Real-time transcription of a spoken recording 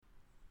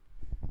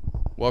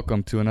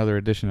Welcome to another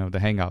edition of the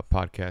Hangout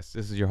Podcast.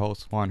 This is your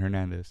host, Juan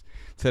Hernandez.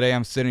 Today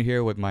I'm sitting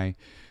here with my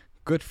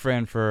good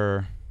friend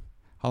for,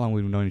 how long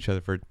we've known each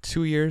other? For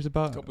 2 years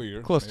about? A couple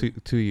years. Close to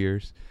 2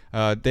 years.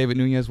 David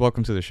Nunez,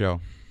 welcome to the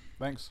show.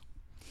 Thanks.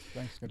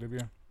 Good to be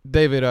here.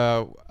 David,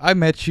 I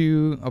met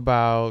you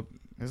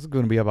this is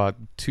going to be about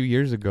 2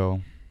 years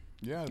ago.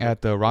 Yeah.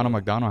 At the Ronald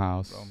McDonald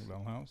House. Ronald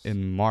McDonald House.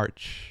 In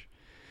March.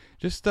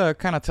 Just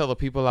kind of tell the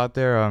people out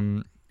there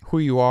who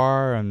you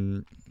are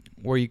and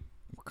where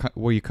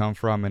you come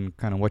from and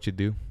kind of what you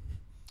do.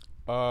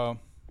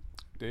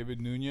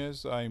 David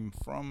Nunez. I'm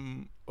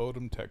from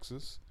Odem,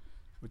 Texas,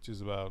 which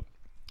is about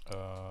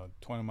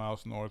 20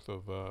 miles north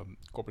of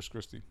Corpus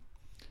Christi.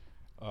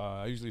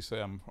 I usually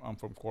say I'm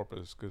from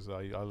Corpus because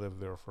I lived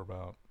there for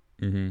about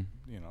a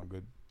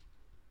good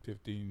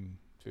 15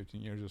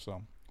 years or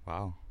so.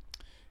 Wow.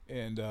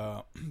 And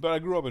but I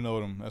grew up in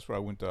Odem. That's where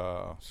I went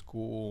to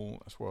school.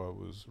 That's where I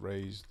was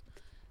raised.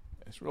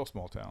 It's a real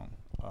small town.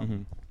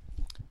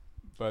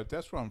 But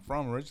that's where I'm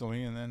from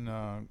originally, and then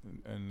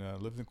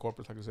lived in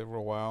Corpus, like I said, for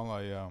a while.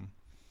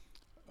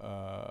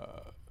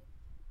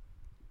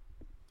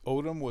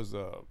 Odem was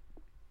a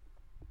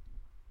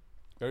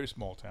very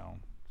small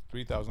town,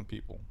 3,000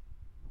 people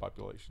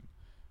population.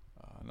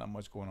 Not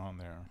much going on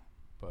there,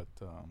 but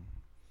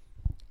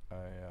I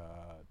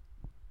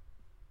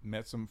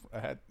met some. I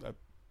had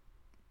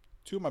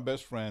two of my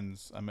best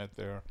friends I met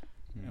there,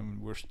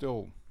 and we're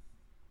still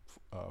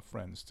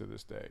friends to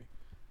this day.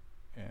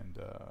 And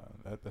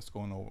that's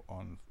going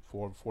on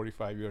for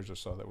 45 years or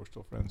so that we're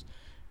still friends.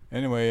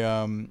 Anyway,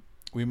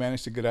 we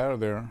managed to get out of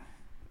there,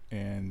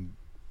 and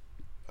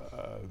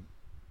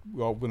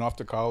we all went off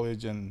to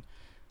college, and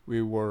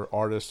we were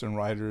artists and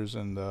writers,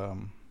 and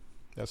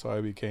that's how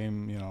I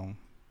became,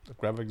 a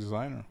graphic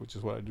designer, which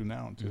is what I do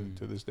now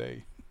to this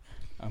day.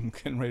 I'm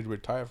getting ready to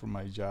retire from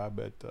my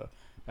job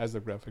as a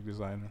graphic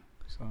designer.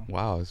 So.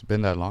 Wow, it's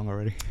been that long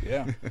already.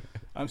 Yeah,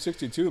 I'm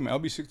 62. I'll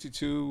be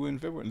 62 in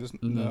February. This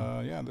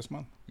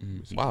month.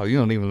 Wow, you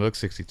don't even look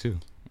 62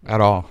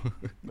 at all.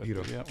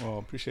 Yeah, well,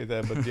 appreciate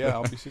that. But yeah,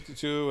 I'll be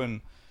 62,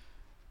 and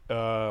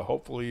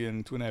hopefully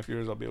in 2.5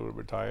 years I'll be able to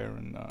retire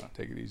and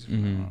take it easy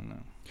from now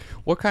on.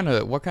 What kind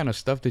of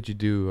stuff did you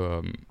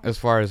do as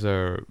far as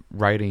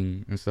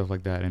writing and stuff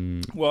like that?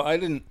 And well, I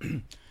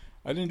didn't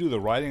do the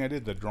writing. I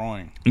did the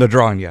drawing. The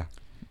drawing, yeah.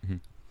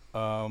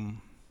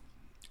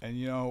 And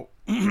you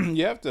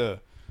have to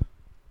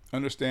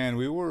understand,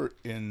 we were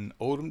in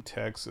Odem,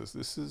 Texas.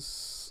 This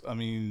is,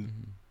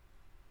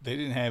 they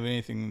didn't have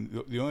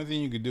anything. The only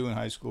thing you could do in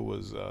high school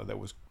was that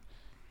was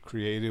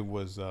creative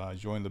was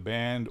join the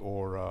band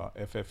or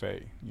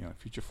FFA,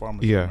 Future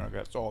Farmers of America.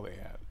 That's all they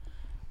had.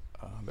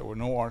 There were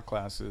no art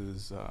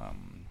classes,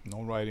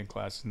 no writing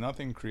classes,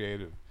 nothing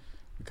creative.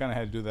 We kind of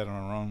had to do that on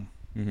our own.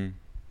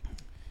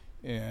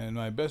 And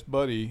my best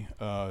buddy,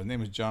 his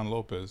name is John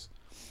Lopez.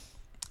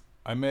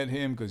 I met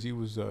him because he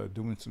was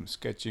doing some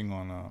sketching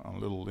on a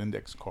little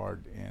index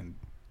card,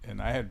 and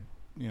I had,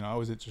 I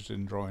was interested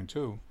in drawing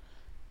too,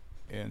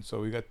 and so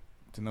we got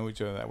to know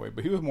each other that way.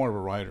 But he was more of a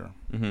writer,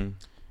 and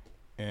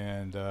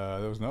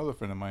there was another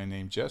friend of mine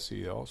named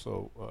Jesse,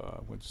 also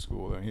went to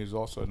school there, and he was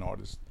also an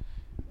artist,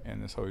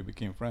 and that's how we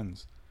became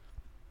friends.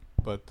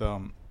 But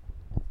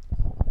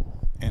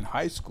in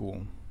high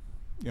school,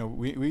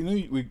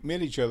 we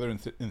met each other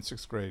in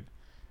sixth grade.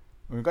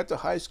 When we got to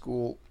high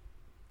school,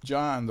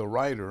 John, the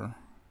writer,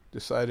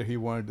 decided he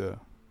wanted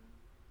to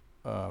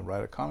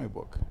write a comic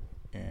book,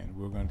 and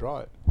we were going to draw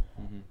it.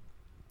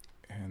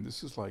 And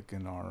this is like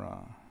in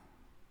our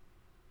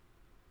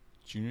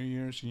senior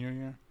year,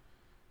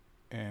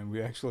 and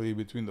we actually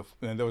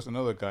and there was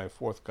another guy,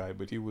 fourth guy,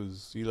 but he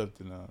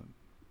lived in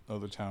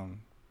another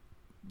town,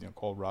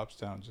 called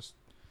Robstown, just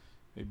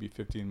maybe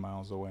 15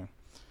 miles away.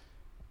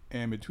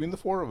 And between the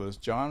four of us,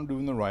 John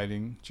doing the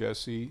writing,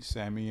 Jesse,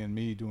 Sammy, and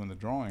me doing the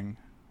drawing,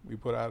 we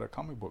put out a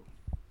comic book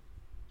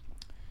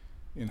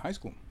in high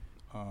school,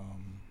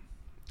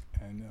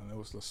 and that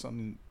was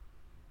something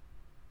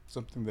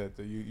that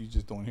you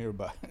just don't hear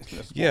about.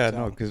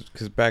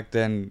 Because back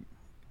then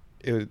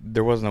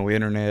there was no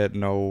internet,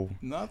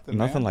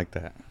 nothing like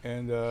that.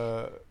 And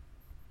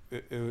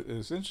it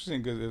was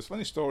interesting because it was a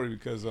funny story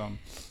because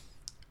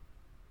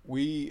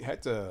we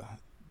had to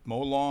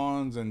mow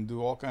lawns and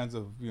do all kinds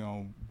of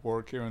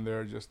work here and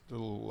there, just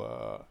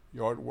little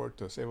yard work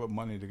to save up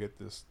money to get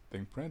this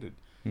thing printed.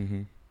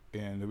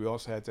 And we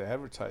also had to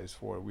advertise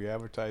for it. We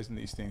advertised in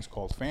these things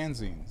called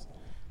fanzines,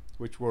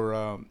 which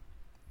were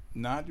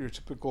not your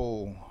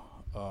typical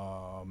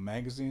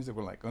magazines. They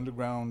were like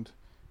underground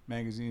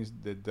magazines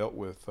that dealt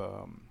with,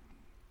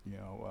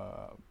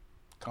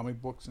 comic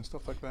books and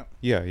stuff like that.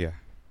 Yeah.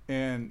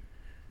 And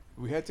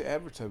we had to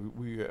advertise.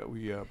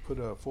 We put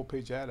a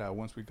full-page ad out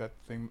once we got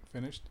the thing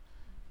finished,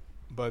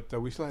 but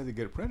we still had to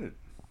get it printed.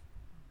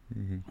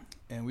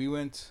 And we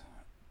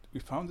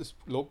found this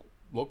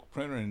local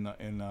printer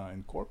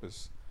in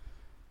Corpus,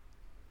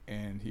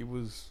 and he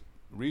was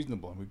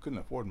reasonable, and we couldn't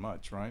afford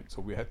much, right?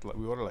 So we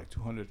ordered like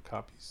 200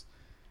 copies,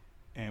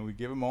 and we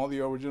gave him all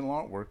the original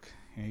artwork,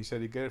 and he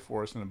said he'd get it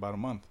for us in about a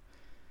month.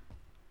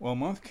 Well, a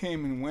month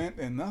came and went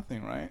and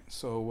nothing, right?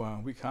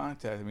 So we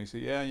contacted him. He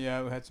said,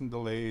 yeah, we had some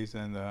delays,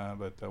 and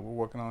but we're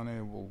working on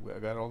it. I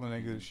got all the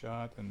negative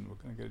shots, and we're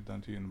going to get it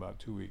done to you in about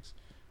 2 weeks.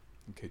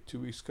 Okay, 2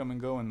 weeks come and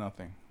go and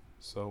nothing.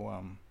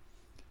 So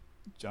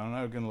John and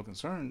I are getting a little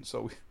concerned.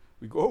 So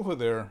we go over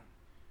there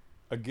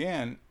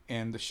again,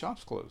 and the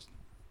shop's closed.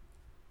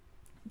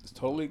 It's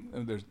totally,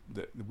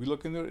 we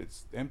look in there,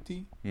 it's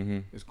empty.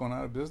 Mm-hmm. It's gone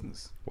out of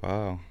business.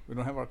 Wow. We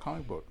don't have our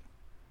comic book.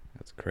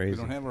 That's crazy. We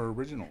don't have our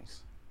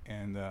originals.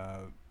 And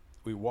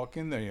we walk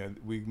in there.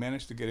 We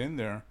managed to get in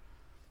there,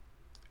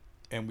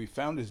 and we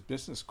found his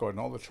business card and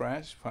all the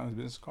trash. Found his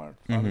business card.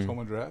 Found his home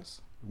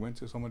address. We went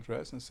to his home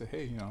address and said,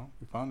 "Hey,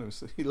 we found him."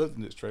 He lived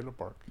in this trailer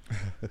park.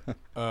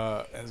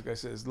 And this guy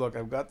says, "Look,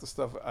 I've got the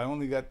stuff. I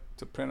only got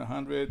to print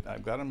 100.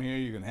 I've got them here.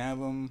 You can have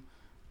them.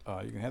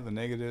 You can have the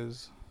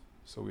negatives."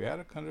 So we had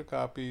 100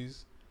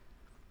 copies.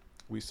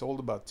 We sold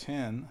about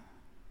 10.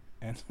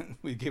 And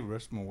we gave the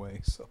rest of them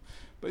away. So,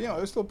 but it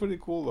was still pretty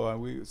cool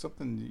though.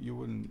 Something you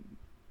wouldn't.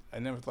 I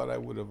never thought I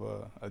would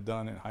have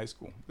done in high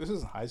school. This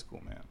isn't high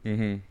school, man.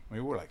 Mm-hmm. I mean,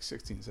 we were like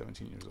 16,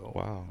 17 years old.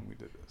 Wow. When we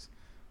did this.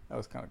 That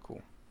was kind of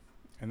cool.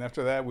 And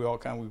after that, we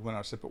went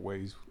our separate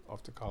ways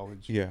off to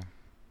college. Yeah.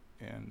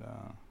 And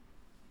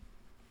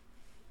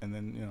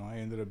then I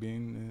ended up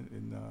being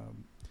in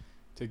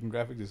taking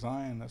graphic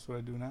design. That's what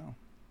I do now.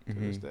 To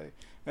this day,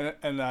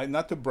 and I,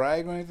 not to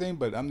brag or anything,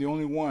 but I'm the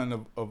only one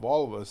of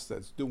all of us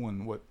that's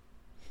doing what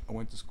I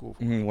went to school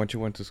for. Mm-hmm. What you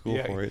went to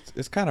school for?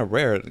 It's kind of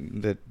rare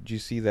that you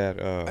see that.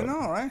 I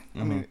know, right?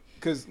 I mean,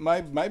 because my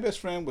best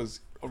friend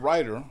was a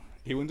writer.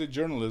 He went to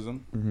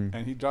journalism,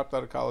 and he dropped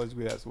out of college.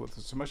 We had with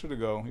a semester to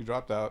go. He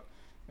dropped out,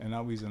 and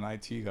now he's an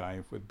IT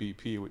guy with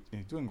BP.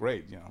 He's doing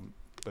great,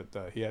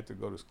 but he had to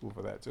go to school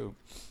for that too.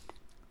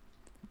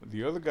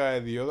 The other guy,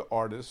 the other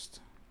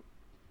artist,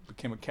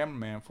 became a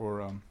cameraman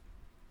for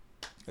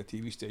a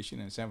TV station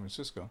in San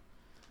Francisco.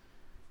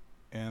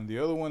 And the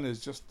other one is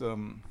just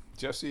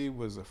Jesse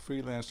was a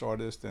freelance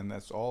artist, and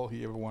that's all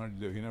he ever wanted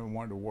to do. He never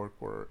wanted to work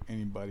for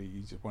anybody.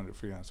 He just wanted a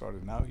freelance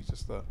artist. Now he's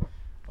just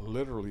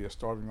literally a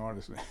starving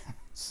artist.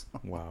 So,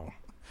 wow.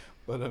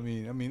 But I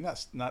mean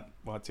that's not,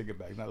 well, I take it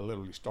back, not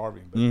literally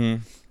starving, but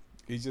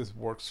he just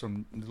works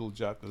from little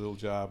job to little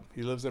job.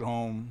 He lives at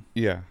home.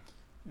 Yeah.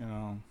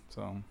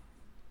 So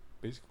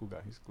he's a cool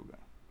guy. He's a cool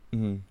guy.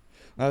 Mm-hmm.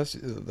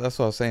 That's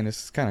what I was saying.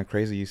 It's kind of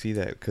crazy you see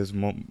that, because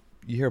you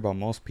hear about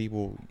most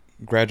people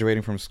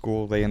graduating from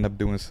school, they end up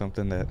doing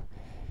something that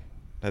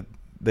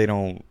they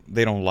don't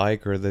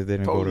like, or they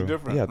didn't totally go to.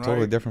 Different, yeah, right?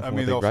 totally different. From I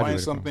mean, what they they'll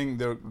graduated find something.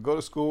 They'll go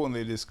to school and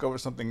they discover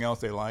something else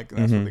they like,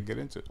 and that's what they get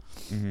into.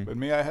 Mm-hmm. But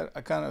me,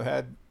 I kind of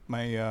had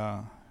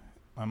my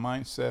my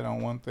mindset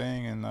on one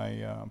thing, and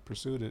I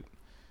pursued it.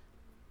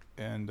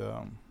 And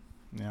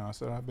I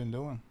said I've been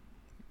doing.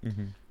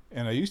 Mm-hmm.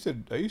 And I used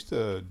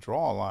to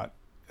draw a lot,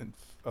 and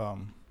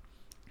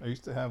I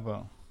used to have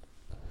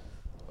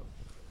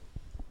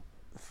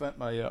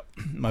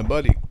my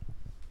buddy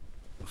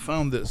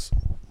found this.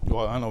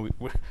 Well, I know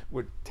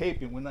we're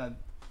taping. We're not.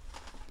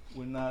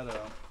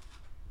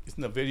 It's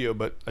in the video,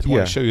 but I just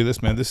want to show you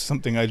this, man. This is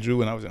something I drew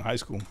when I was in high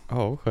school.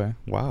 Oh, okay.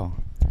 Wow.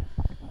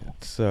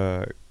 It's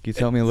can you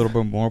tell me a little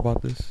bit more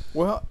about this?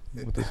 Well,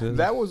 what this is?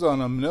 That was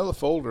on a manila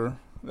folder.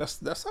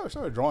 That's how I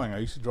started drawing. I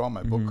used to draw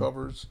my book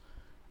covers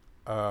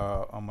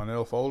on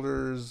manila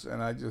folders,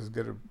 and I just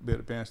get a bit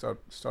of pen and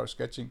start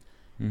sketching.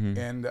 Mm-hmm.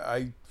 And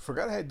I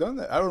forgot I had done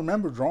that. I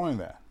remember drawing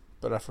that,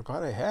 but I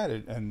forgot I had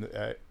it.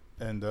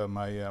 And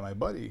my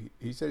buddy,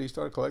 he said he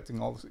started collecting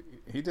all this.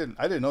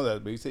 I didn't know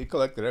that, but he said he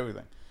collected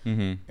everything.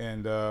 Mm-hmm.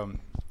 And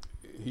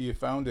he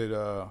found it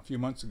a few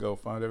months ago.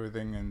 Found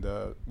everything, and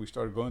we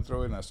started going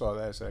through it. And I saw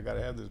that. I said, I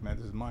gotta have this, man.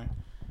 This is mine.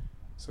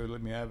 So he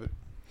let me have it.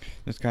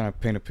 Just kind of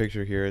paint a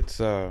picture here. It's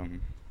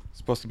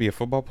supposed to be a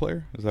football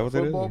player. Is that what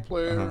that is? Football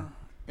player,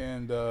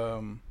 and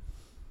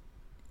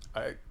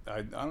I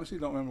honestly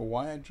don't remember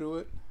why I drew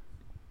it,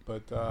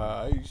 but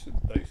I used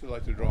to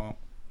like to draw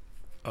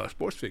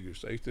sports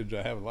figures. I used to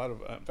have a lot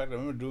of. In fact, I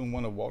remember doing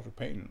one of Walter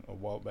Payton a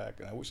while back,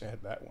 and I wish I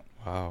had that one.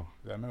 Wow.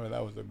 I remember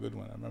that was a good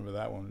one. I remember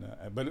that one.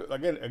 But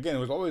again, it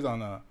was always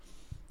on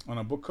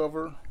a book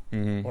cover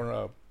or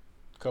a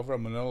cover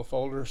of manila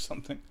folder or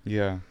something.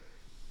 Yeah.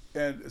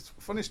 And it's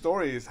a funny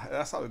story.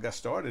 That's how it got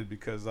started,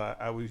 because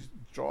I would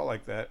draw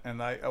like that,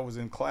 and I was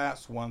in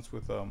class once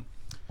with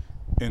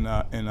in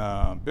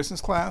a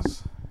business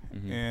class,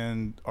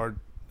 and our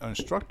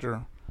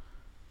instructor,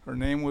 her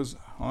name was,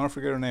 I'll never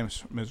forget her name,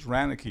 Ms.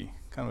 Ranicky,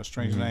 kind of a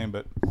strange name,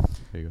 but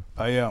there you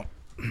go.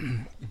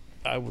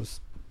 I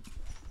was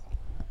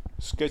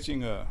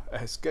sketching I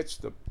had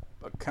sketched a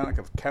kind of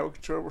like a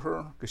caricature of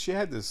her, because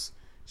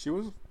she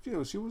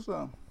was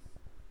a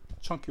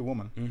chunky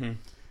woman.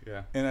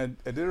 Yeah. And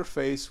I did her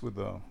face with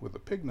a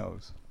pig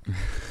nose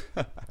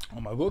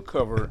on my book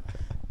cover,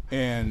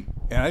 and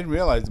I didn't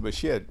realize it, but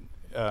she had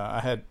I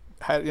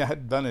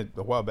had done it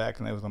a while back,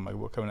 and it was on my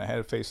book cover, and I had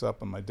it face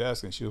up on my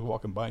desk, and she was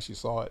walking by and she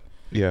saw it.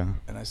 Yeah.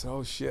 And I said,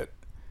 "Oh shit."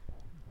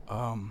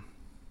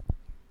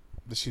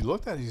 She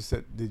looked at it. She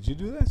said, "Did you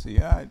do that?" I said,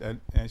 "Yeah."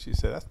 And she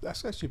said,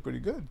 "That's actually pretty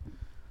good."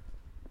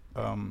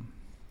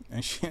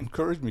 And she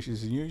encouraged me. She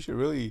said, "You should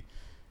really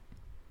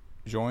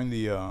join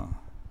the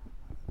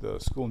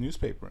school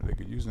newspaper. They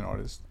could use an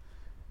artist."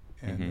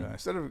 And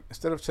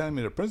instead of telling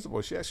me the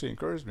principal, she actually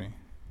encouraged me,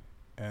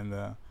 and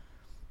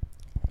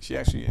she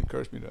actually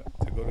encouraged me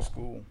to go to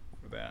school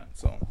for that.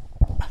 So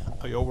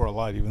I owe her a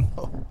lot, even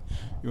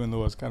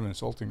though it's kind of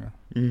insulting her.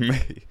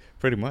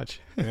 Pretty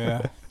much.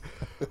 Yeah.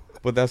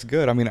 But that's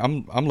good. I mean,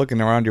 I'm looking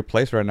around your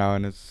place right now,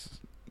 and it's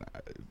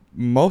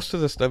most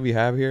of the stuff you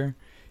have here.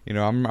 You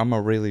know, I'm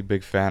a really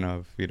big fan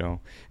of. You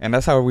know, and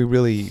that's how we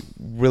really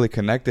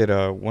connected.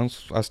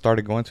 Once I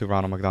started going to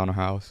Ronald McDonald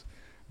House,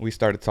 we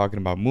started talking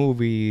about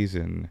movies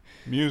and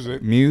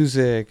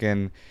music,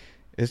 and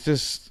it's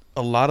just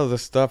a lot of the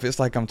stuff. It's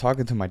like I'm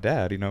talking to my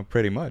dad, you know,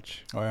 pretty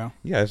much. Oh yeah.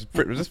 Yeah, it's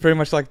just pretty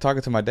much like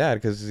talking to my dad,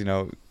 because you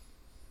know,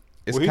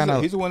 it's kind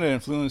of he's the one that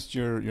influenced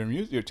your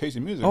music, your taste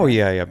in music. Oh right?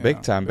 yeah,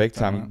 big time.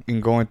 Right?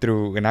 In going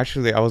through, and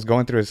actually, I was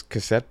going through his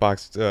cassette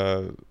box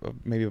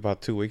maybe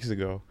about 2 weeks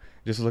ago,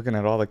 just looking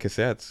at all the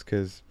cassettes,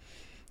 because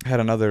I had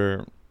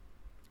another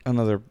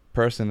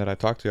person that I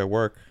talked to at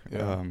work.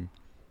 Yeah.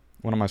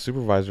 One of my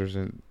supervisors,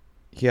 and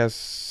he has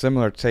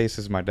similar tastes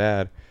as my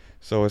dad,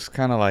 so it's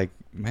kind of like,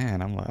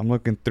 man, I'm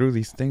looking through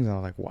these things, and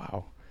I'm like,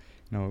 wow,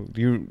 you know,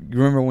 you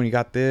remember when you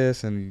got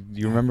this, and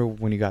you remember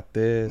when you got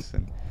this,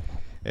 and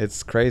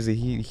it's crazy.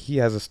 He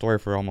has a story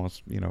for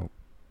almost, you know,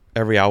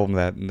 every album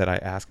that I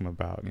ask him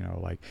about. You know,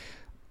 like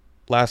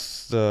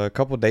last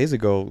couple of days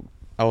ago,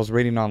 I was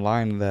reading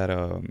online that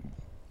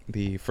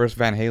the first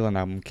Van Halen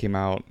album came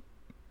out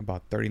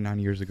about 39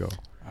 years ago.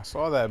 I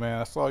saw that,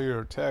 man. I saw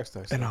your text.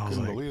 I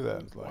couldn't believe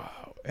that.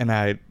 Wow. And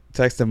I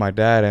texted my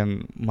dad,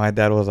 and my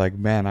dad was like,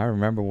 man, I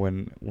remember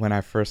when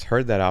I first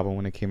heard that album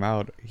when it came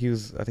out. I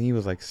think he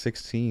was like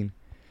 16.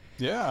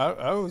 Yeah,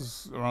 I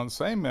was around the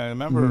same, man. I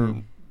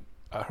remember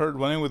I heard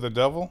Running with the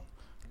Devil,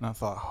 and I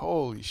thought,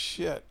 holy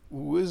shit,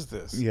 who is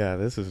this? Yeah,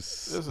 this is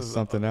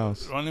something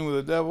else. Running with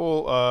the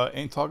Devil,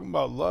 Ain't Talking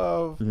About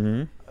Love.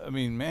 Mm-hmm. I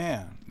mean,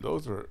 man,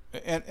 those are,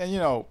 and you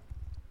know,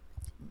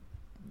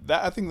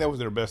 that I think that was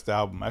their best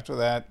album. After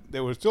that, they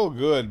were still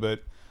good,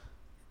 but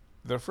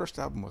their first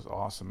album was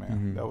awesome, man.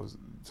 Mm-hmm. That was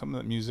some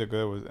of the music.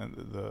 There was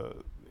the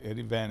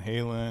Eddie Van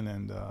Halen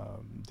and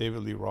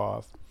David Lee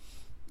Roth.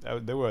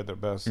 They were at their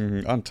best.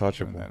 Mm-hmm.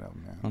 Untouchable. That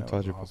album, man.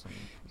 Untouchable. That was awesome.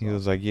 He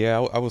was like, yeah,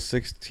 I was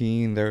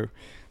 16. There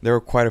were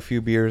quite a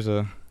few beers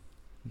that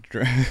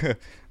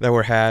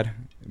were had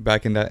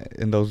back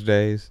in those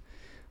days.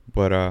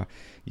 But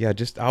yeah,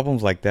 just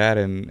albums like that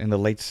in the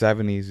late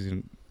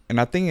 70s, and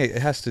I think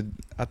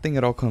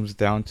it all comes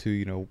down to,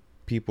 you know,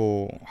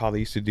 people, how they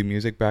used to do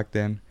music back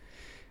then,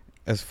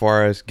 as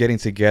far as getting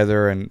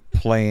together and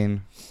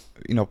playing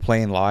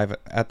live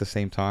at the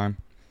same time.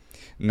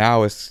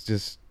 Now it's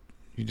just,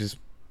 you just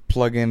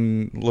plug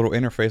in a little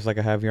interface like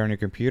I have here on your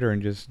computer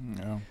and just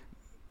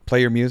play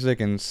your music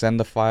and send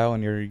the file,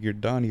 and you're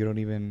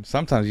done.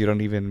 Sometimes you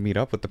don't even meet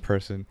up with the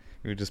person.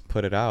 You just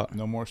put it out.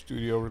 No more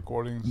studio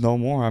recordings. No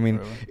more. I mean,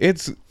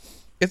 really?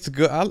 It's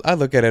good. I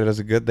look at it as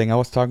a good thing. I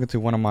was talking to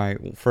one of my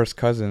first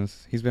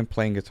cousins. He's been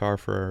playing guitar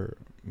for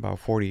about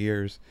 40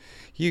 years.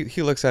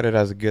 He looks at it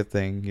as a good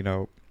thing. You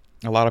know,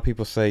 a lot of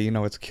people say, you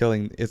know, it's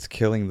killing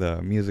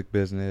the music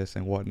business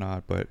and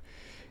whatnot. But,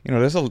 you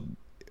know,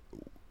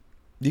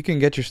 you can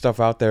get your stuff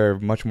out there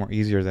much more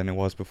easier than it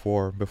was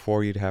before.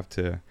 Before, you'd have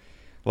to,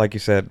 like you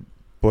said,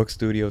 book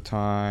studio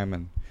time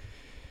and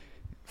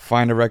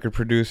find a record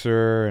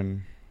producer,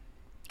 and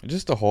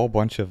just a whole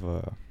bunch of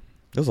there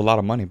was a lot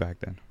of money back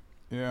then.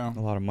 Yeah. A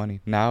lot of money.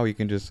 Now you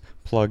can just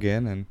plug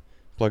in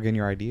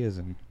your ideas,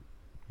 and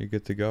you're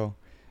good to go.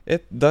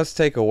 It does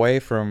take away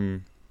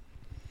from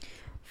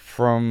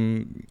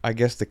I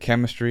guess the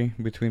chemistry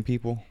between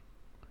people,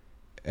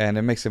 and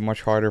it makes it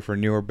much harder for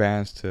newer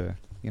bands to,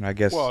 you know, I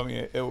guess. Well, I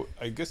mean,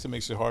 I guess it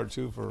makes it hard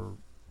too for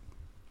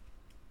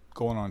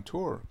going on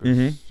tour,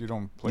 because you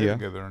don't play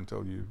together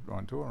until you're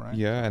on tour, right?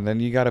 Yeah, and then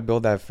you got to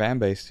build that fan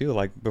base too.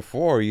 Like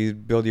before, you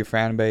build your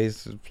fan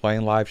base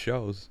playing live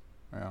shows.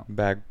 Yeah.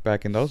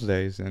 Back in those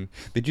days. And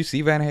did you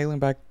see Van Halen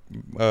back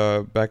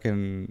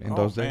in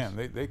those days? Oh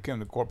man, they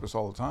came to Corpus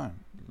all the time.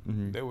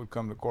 Mm-hmm. They would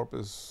come to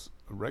Corpus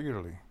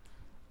regularly.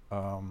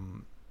 I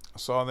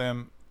saw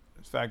them.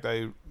 In fact,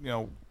 I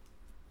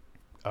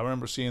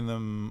remember seeing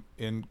them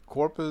in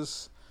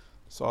Corpus.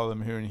 Saw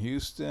them here in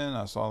Houston.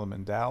 I saw them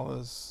in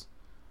Dallas.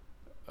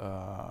 When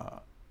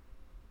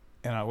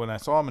I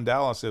saw them in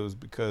Dallas, it was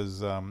because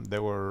they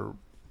were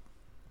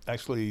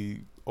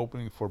actually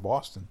opening for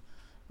Boston.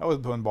 That was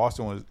when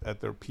Boston was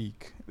at their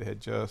peak. They had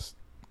just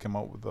come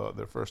out with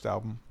their first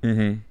album.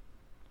 Mm-hmm.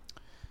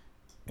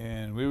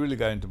 And we really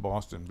got into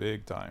Boston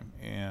big time.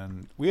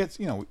 And we had,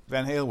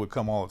 Van Halen would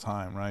come all the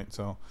time, right?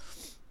 So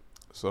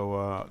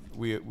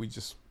we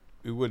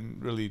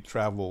wouldn't really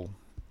travel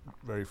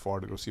very far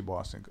to go see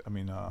Boston. I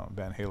mean,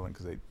 Van Halen,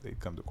 because they'd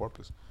come to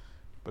Corpus.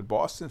 But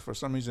Boston, for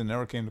some reason,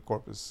 never came to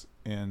Corpus.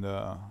 And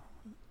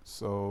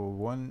so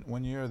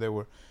one year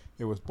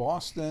it was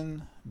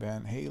Boston,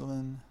 Van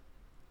Halen,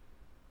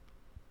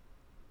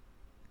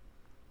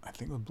 I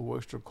think it was Blue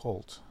Oyster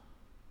Cult.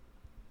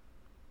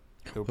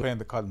 They were playing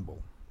the Cotton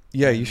Bowl.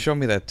 Yeah, you showed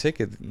me that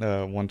ticket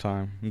one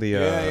time.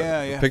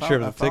 The picture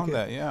of the ticket.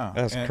 That, yeah.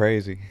 That's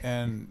crazy.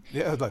 And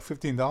yeah, it was like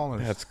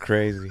 $15. That's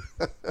crazy.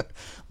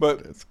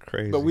 But it's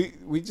crazy. But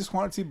we just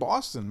wanted to see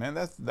Boston, man.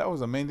 That was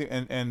the main thing.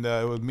 And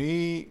it was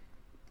me,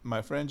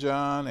 my friend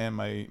John, and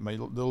my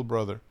little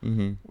brother.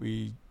 Mm-hmm.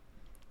 We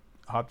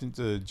hopped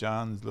into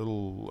John's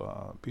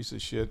little piece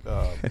of shit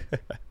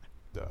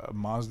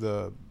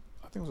Mazda.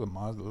 I think it was a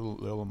Mazda,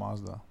 little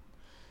Mazda.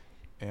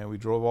 And we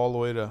drove all the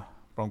way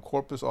from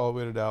Corpus all the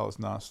way to Dallas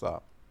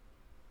nonstop.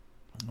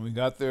 When we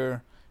got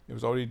there, it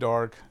was already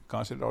dark.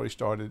 Concert had already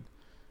started.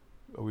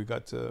 But we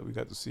got to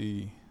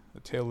see the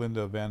tail end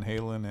of Van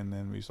Halen, and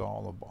then we saw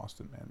all of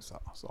Boston. Man, it's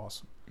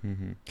awesome.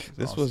 Mm-hmm.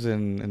 This was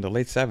in the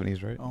late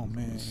 70s, right? Oh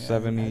man,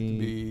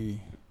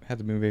 70. Had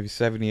to be maybe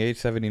 78,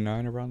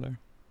 79 around there.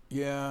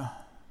 Yeah,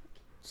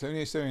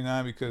 78,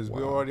 79, because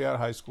we were already out of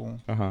high school.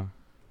 Uh-huh.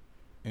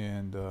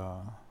 And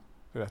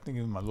I think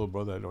even my little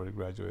brother had already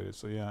graduated.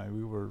 So yeah,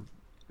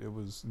 it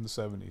was in the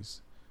 70s,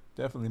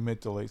 definitely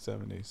mid to late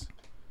 70s.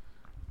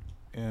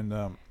 And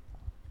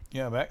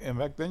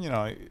back then,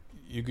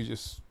 you could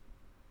just,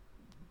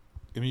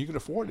 you could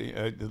afford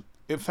it.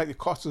 In fact, it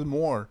cost us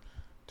more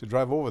to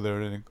drive over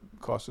there than it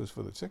cost us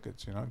for the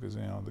tickets, because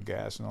the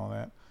gas and all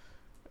that.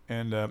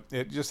 And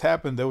it just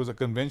happened there was a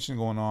convention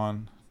going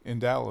on in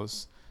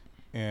Dallas,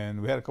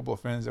 and we had a couple of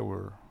friends that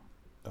were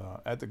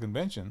at the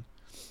convention,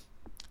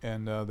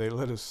 and they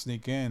let us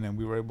sneak in, and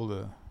we were able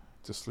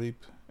to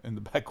sleep in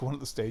the back of one of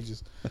the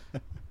stages,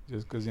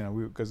 just because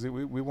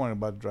we weren't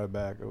about to drive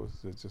back.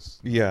 It's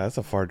just that's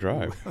a far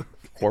drive.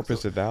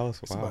 Corpus to Dallas.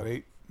 It's about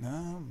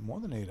more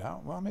than 8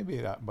 hours. Well, maybe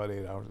about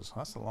 8 hours.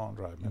 That's a long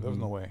drive, man. Mm-hmm.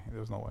 There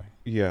was no way.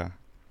 Yeah.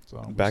 So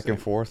back and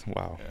forth.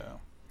 Wow. Yeah.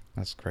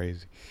 That's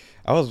crazy.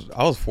 I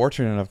was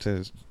fortunate enough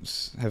to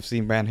have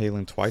seen Van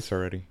Halen twice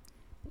already.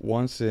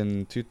 Once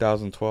in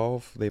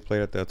 2012, they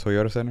played at the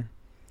Toyota Center.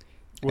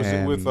 Was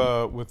it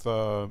with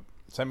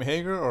Sammy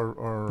Hagar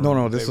or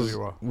no? This was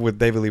with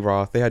David Lee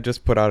Roth. They had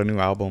just put out a new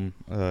album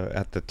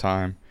at the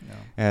time,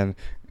 and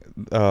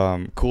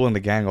Kool and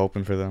the Gang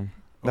opened for them.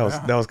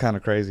 That was kind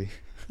of crazy,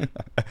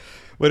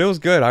 but it was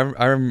good.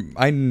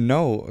 I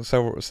know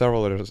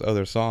several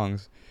other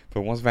songs,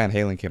 but once Van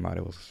Halen came out,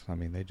 it was. I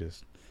mean,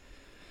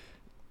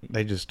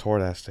 they just tore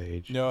that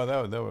stage. Yeah,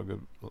 they were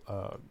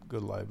a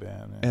good live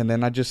band. Yeah. And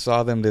then I just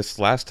saw them this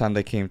last time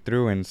they came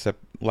through in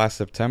last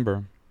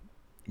September.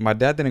 My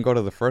dad didn't go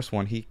to the first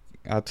one.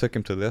 I took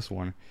him to this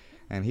one,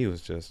 and he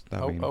was just.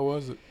 How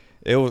was it?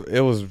 It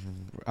was.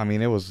 I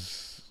mean, it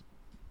was.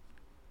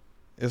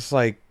 It's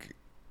like,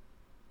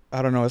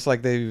 I don't know. It's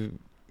like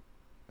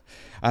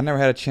I never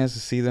had a chance to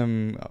see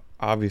them.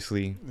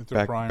 Obviously,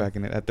 back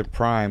in at their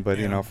prime, but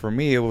for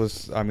me, it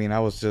was. I mean, I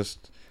was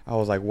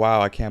like,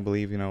 wow, I can't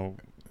believe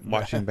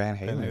watching Van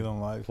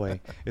Halen play.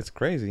 It's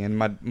crazy. And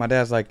my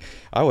dad's like,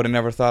 I would have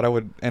never thought I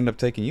would end up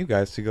taking you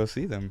guys to go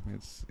see them.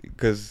 It's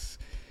because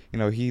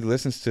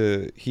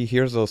he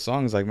hears those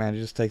songs, like, man, it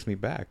just takes me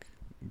back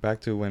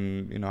to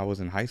when I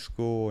was in high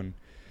school and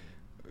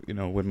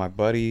with my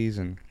buddies,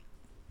 and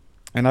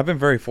I've been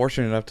very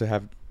fortunate enough to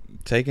have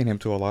taken him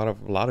to a lot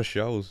of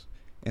shows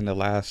in the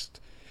last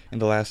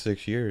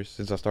 6 years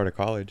since I started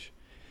college.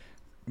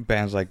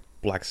 Bands like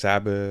Black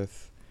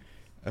Sabbath,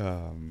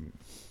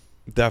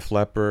 Def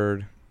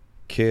Leppard,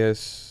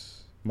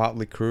 Kiss,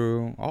 Motley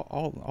Crue,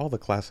 all the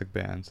classic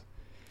bands.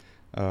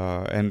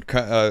 And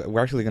we're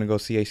actually going to go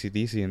see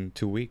AC/DC in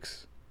 2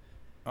 weeks.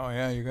 Oh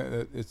yeah,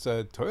 it's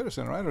a Toyota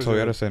Center, right?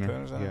 Toyota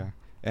Center, yeah.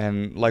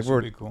 And like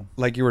cool.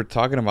 Like you were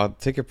talking about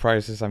ticket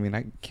prices. I mean,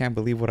 I can't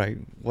believe what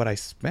I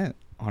spent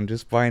on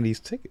just buying these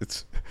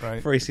tickets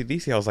for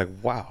AC/DC. I was like,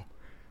 wow.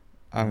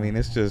 I mean,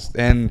 it's just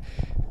and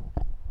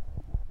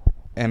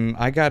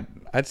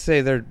I'd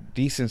say they're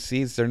decent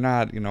seats. They're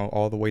not,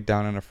 all the way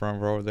down in the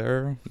front row.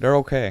 They're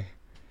okay.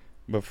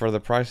 But for the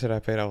price that I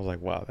paid, I was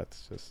like, wow,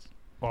 that's just.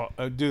 Well,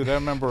 dude, I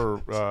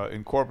remember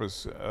in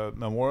Corpus,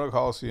 Memorial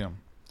Coliseum,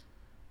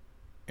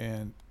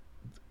 and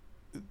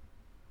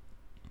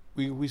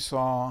we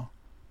saw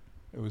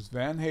it was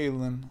Van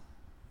Halen,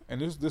 and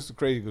this is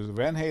crazy because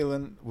Van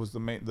Halen was the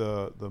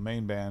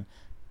main band.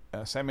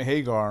 Sammy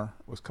Hagar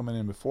was coming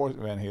in before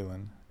Van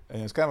Halen.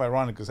 And it's kind of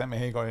ironic because Sammy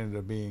Hagar ended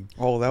up being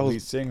the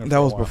lead singer. That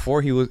was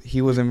before he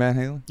was in Van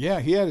Halen. Yeah,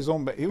 he had his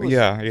own. He was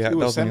that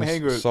was Sammy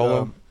Hagar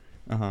solo.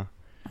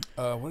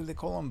 What do they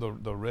call him?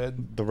 The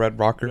Red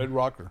Rocker. Red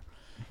Rocker,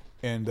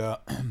 and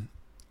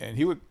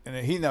he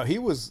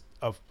was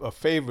a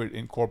favorite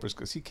in Corpus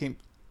because he came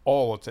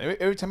all the time.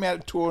 Every time he had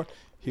a tour,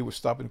 he would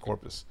stop in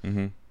Corpus.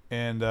 Mm-hmm.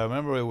 And I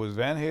remember it was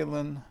Van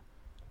Halen,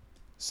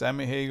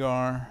 Sammy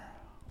Hagar.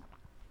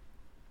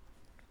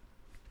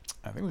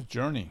 I think it was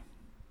Journey.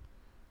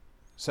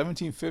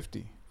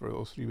 $17.50 for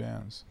those three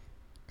bands.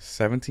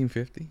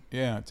 $17.50?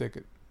 Yeah, a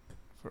ticket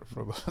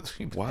for those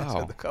three bands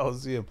wow. at the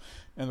Coliseum.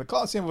 And the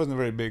Coliseum wasn't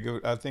very big.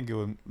 I think it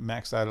was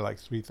maxed out at like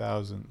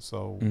 3,000.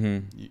 So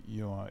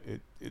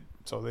it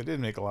so they did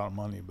make a lot of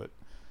money, but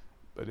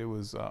it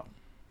was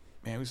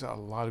man, we saw a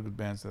lot of good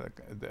bands at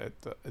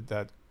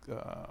that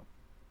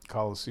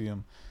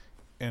Coliseum.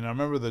 And I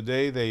remember the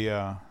day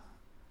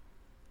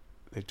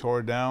they tore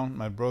it down.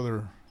 My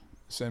brother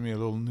sent me a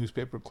little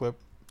newspaper clip,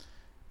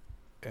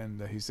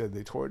 and he said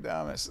they tore it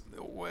down. I said,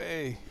 no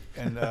way.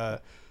 And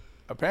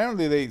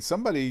apparently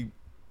somebody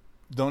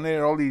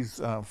donated all these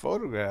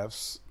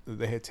photographs that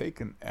they had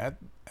taken at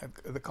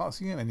the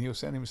Coliseum, and he was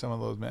sending me some of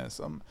those, man.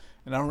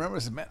 And I remember, I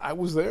said, man, I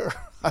was there.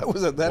 I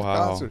was at that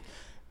concert.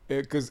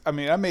 Because I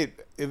mean,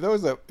 if there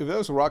was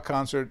a rock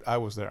concert, I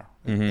was there.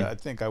 Mm-hmm. I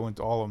think I went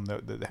to all of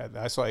them.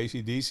 I saw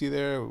AC/DC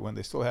there when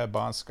they still had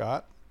Bon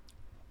Scott.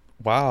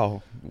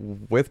 Wow,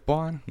 with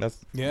Bon?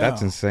 That's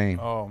insane.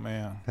 Oh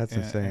man, that's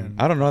insane.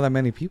 And I don't know that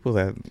many people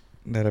that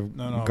have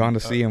gone to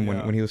see him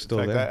when he was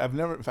still there. I've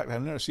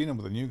never seen him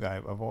with a new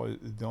guy.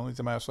 The only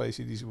time I saw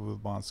AC/DC was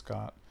with Bon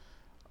Scott.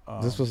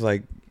 This was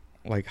like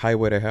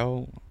Highway to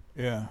Hell.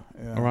 Yeah.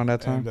 Around that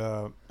time.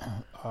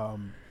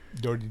 And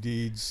Dirty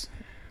Deeds.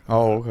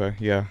 Oh, okay,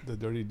 yeah. The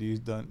Dirty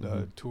Deeds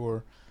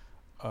tour.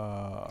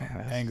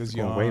 Angus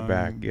going Young, way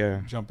back,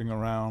 yeah, jumping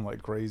around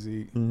like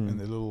crazy, and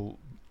the little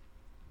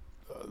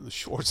the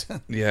shorts.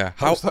 Yeah,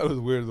 I thought it was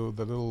weird though.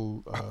 The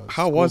little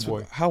how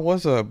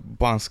was a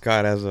Bon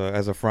Scott as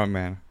a front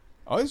man?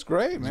 Oh, it's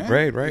great, man. It's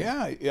great,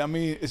 right? Yeah, I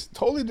mean, it's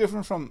totally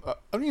different from. I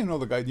don't even know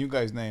the new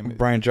guy's name.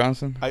 Brian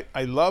Johnson.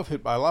 I love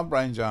him. I love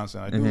Brian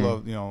Johnson. I do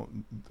love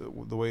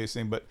the way he's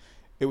singing, but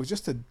it was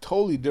just a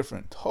totally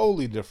different.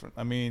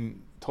 I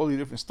mean, totally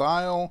different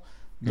style,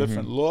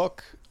 different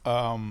look.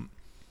 And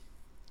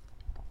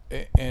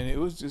it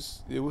was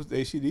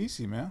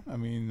AC/DC, man. I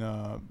mean,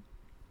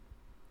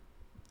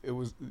 it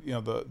was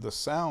the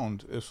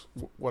sound is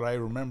what I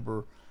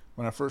remember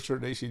when I first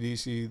heard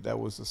AC/DC. That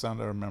was the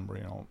sound I remember.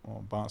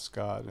 Bon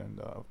Scott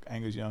and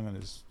Angus Young and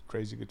his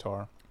crazy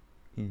guitar.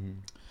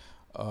 And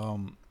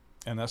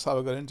that's how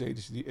I got into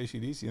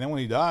AC/DC. And then when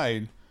he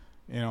died,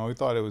 we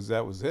thought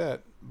that was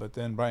it. But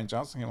then Brian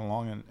Johnson came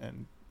along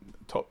and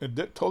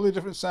totally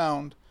different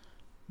sound,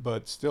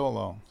 but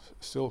still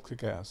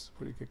kick-ass,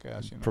 pretty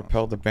kick-ass.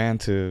 Propelled the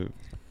band to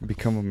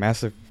become a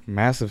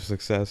massive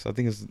success. I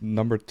think it's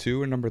number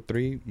 2 or number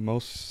 3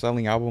 most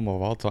selling album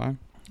of all time.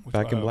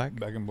 Back in Black.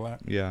 Back in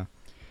Black. Yeah.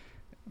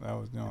 That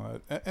was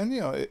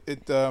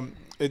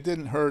it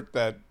didn't hurt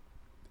that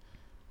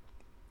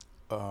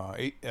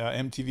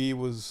MTV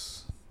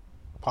was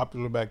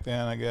popular back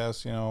then. I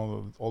guess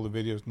all the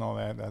videos and all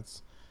that.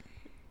 That's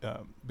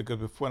because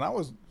when I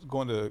was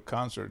going to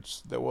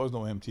concerts, there was no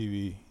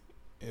MTV.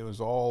 It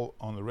was all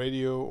on the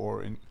radio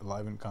or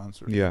live in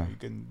concert. Yeah, you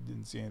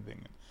didn't see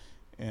anything.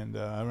 And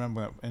I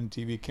remember when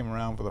MTV came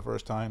around for the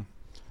first time.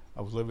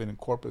 I was living in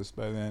Corpus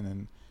by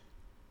then,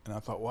 and I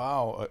thought,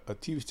 wow, a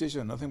TV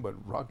station, nothing but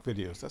rock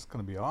videos. That's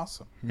going to be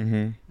awesome.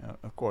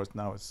 Of course,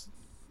 now it's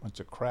a bunch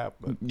of crap.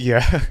 But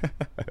yeah,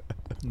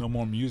 no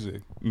more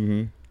music.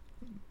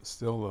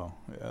 Still though,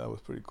 yeah, that was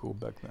pretty cool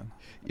back then.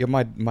 Yeah,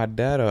 my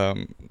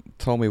dad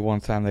told me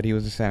one time that he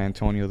was in San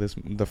Antonio.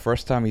 The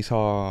first time he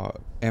saw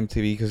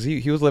MTV, because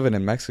he was living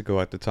in Mexico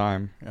at the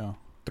time. Yeah.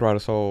 Throughout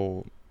his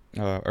whole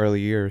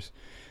early years,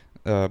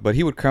 but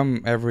he would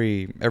come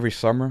every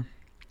summer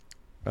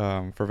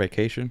for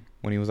vacation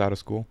when he was out of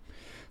school.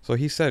 So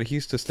he said he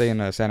used to stay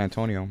in San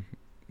Antonio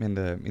in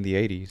the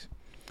 80s.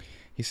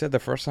 He said the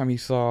first time he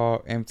saw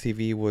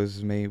MTV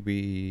was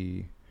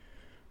maybe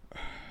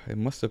it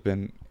must have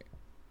been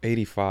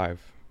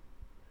 85.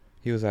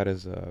 He was at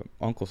his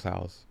uncle's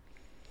house,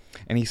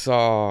 and he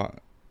saw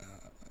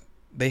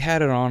they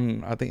had it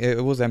on. I think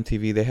it was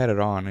MTV. They had it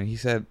on, and he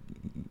said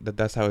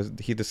that's how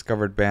he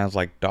discovered bands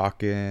like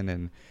Dawkins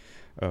and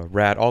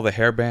Rat, all the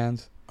hair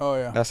bands. Oh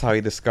yeah, that's how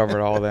he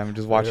discovered all of them,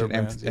 just watching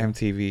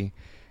MTV.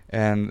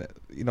 And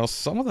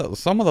some of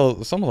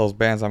those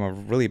bands I'm a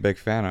really big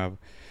fan of.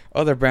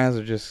 Other bands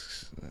are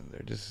just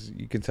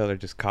you can tell they're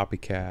just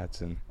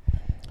copycats. And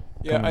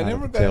yeah, I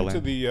never got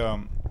into the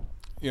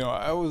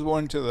I was more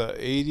into the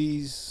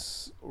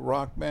 80s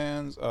rock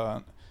bands.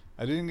 I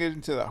didn't get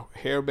into the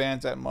hair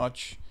bands that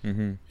much.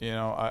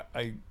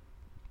 I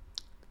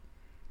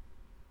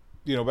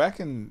back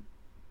in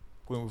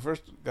when we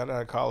first got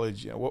out of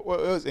college, it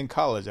was in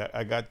college.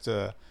 I got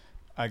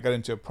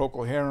into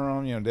Procol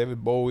Harum,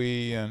 David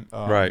Bowie, and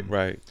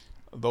right.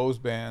 Those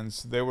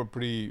bands, they were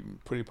pretty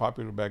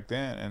popular back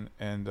then,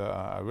 and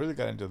I really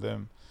got into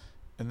them.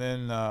 And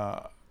then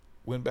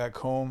went back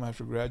home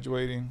after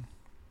graduating,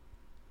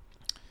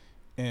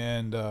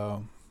 and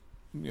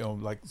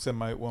like I said,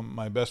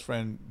 my best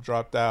friend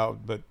dropped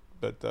out, but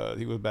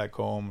he was back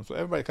home, so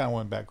everybody kind of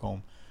went back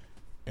home,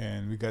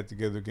 and we got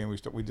together again.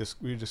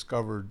 We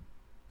discovered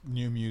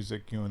new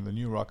music, and the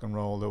new rock and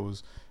roll. There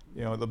was,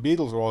 the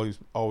Beatles were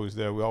always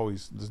there. We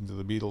always listened to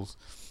the Beatles,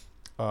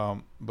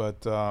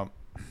 but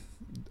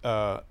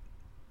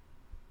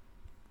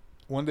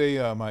one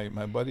day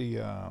my buddy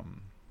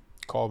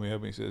called me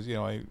up and he says,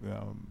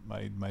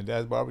 my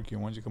dad's barbecue.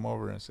 Why don't you come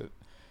over? And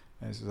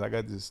he says, I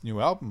got this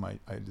new album I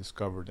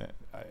discovered.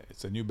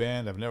 It's a new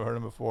band. I've never heard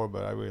them before,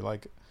 but I really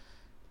like it.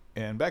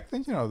 And back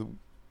then,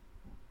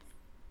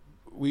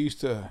 we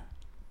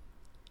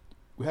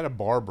had a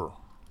barber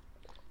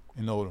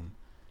in Odem.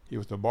 He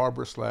was the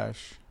barber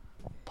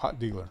 / pot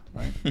dealer,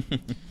 right?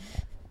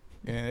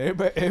 And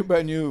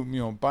everybody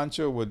knew,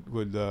 Pancho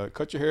would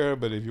cut your hair,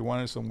 but if you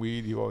wanted some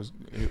weed, you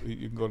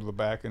can go to the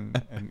back and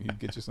he'd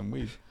get you some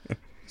weed.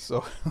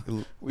 So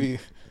we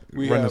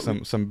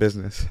run some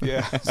business.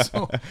 Yeah.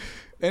 So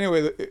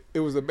anyway, it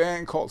was a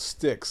band called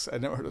Styx.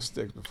 I'd never heard of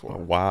Styx before. Oh,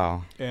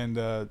 wow. And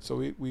so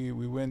we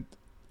went,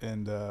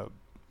 and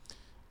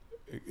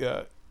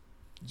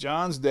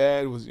John's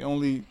dad was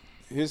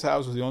his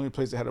house was the only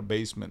place that had a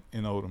basement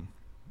in Odem.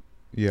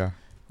 Yeah.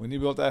 When he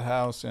built that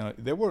house,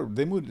 they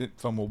moved it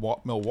from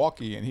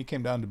Milwaukee, and he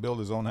came down to build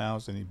his own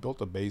house, and he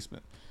built a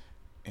basement,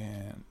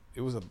 and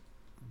it was a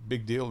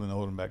big deal in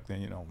Odem back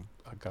then.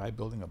 A guy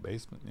building a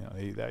basement.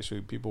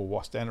 People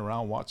were standing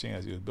around watching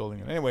as he was building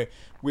it. Anyway,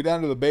 we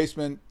down to the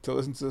basement to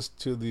listen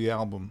to the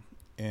album,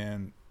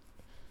 and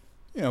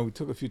we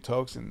took a few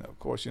tokes, and of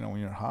course, when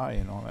you're high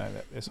and all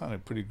that, it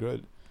sounded pretty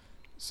good.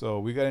 So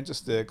we got into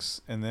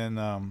Styx, and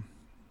then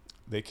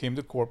they came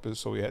to Corpus,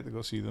 so we had to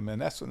go see them, and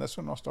that's when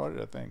it all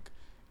started, I think.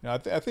 I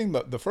think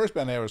the first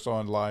band I ever saw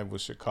in live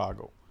was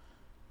Chicago,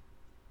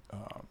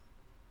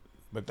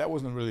 but that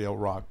wasn't really a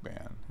rock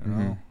band,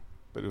 Mm-hmm.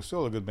 But it was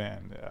still a good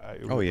band.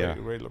 It was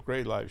a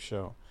great live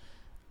show.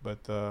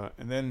 But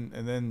and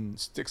then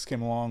Styx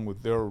came along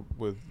with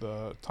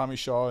Tommy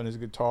Shaw and his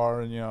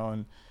guitar,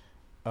 and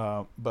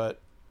but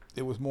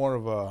it was more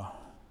of a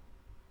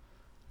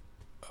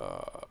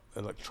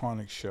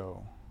electronic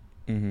show.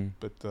 Mm-hmm.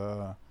 But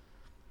I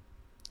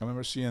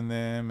remember seeing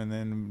them,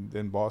 and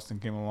then Boston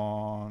came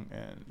along,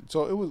 and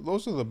so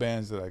those are the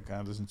bands that I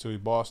kind of listened to.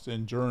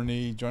 Boston,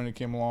 Journey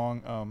came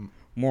along.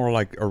 More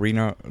like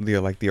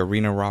the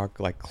arena rock,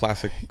 like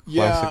classic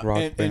rock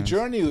bands. And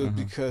Journey was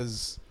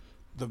because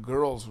the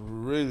girls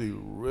really,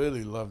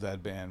 really loved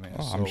that band, man.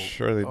 Oh, so, I'm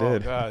sure they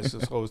did. Oh gosh, so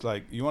it was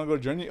like, you want to go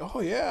to Journey?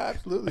 Oh yeah,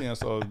 absolutely.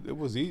 So it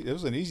was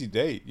an easy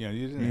date. You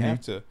didn't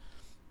have to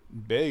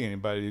beg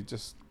anybody. You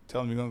just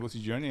tell them you're gonna go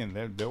see Journey, and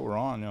they were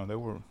on.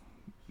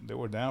 They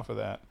were down for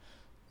that.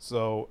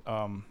 So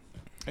and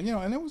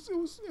it was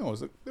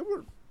they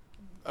were.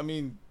 I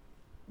mean,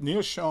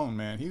 Neil Schon,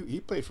 man, he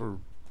played for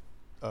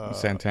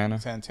Santana,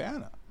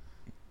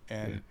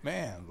 and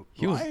man,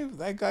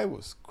 that guy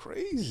was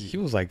crazy. He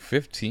was like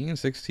 15,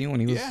 16 when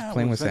he was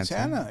playing with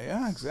Santana.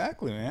 Yeah,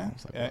 exactly, man.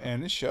 Like,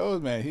 and it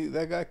shows, man.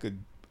 That guy could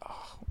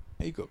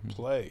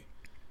play.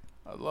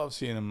 I love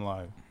seeing him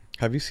live.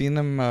 Have you seen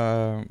them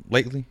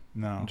lately?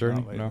 No,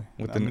 Journey? not lately. No,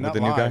 with the not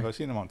new live. guy. I've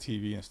seen him on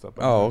TV and stuff.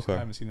 Okay. I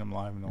haven't seen him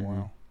live in a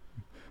while.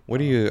 What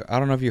do you? I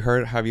don't know if you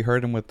heard. Have you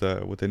heard him with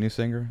the new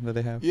singer that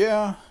they have?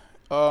 Yeah.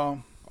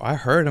 I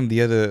heard him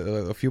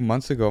a few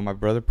months ago. My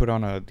brother put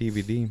on a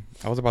DVD.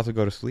 I was about to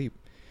go to sleep,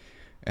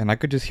 and I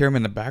could just hear him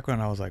in the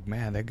background. I was like,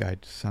 man, that guy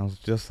sounds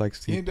just like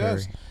Steve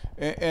Perry. He does.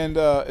 And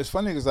it's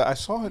funny because I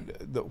saw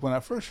it when I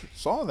first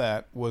saw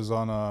that was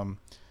on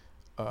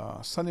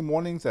Sunday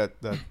mornings at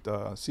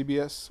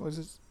CBS. What is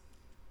it?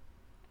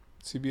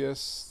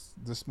 CBS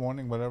This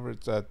Morning, whatever.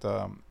 It's at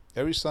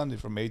every Sunday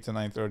from 8 to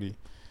 9:30.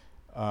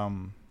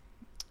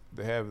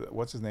 They have,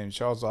 what's his name?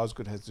 Charles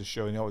Osgood has the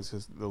show, and he always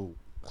has little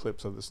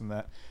clips of this and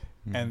that.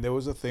 And there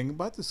was a thing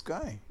about this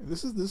guy.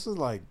 This is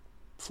like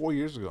 4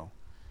 years ago,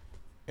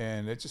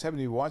 and it just happened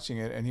to be watching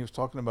it, and he was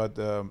talking about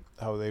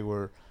how they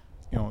were,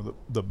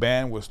 the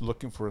band was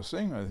looking for a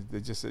singer. They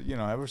just said,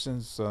 ever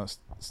since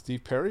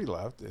Steve Perry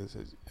left, they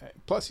said,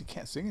 plus he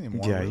can't sing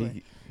anymore. Yeah,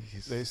 really.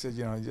 They said,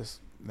 he just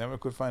never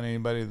could find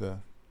anybody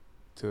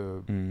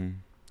to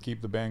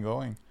keep the band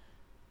going.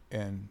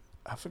 And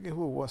I forget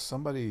who it was.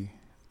 Somebody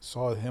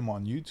saw him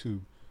on YouTube,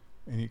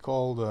 and he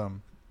called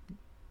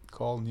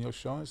Neil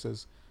Schon and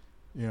says,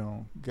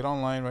 get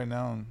online right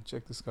now and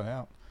check this guy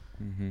out.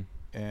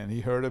 And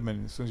he heard him,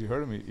 and as soon as he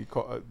heard him, he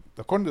called.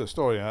 According to the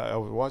story, I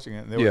was watching it,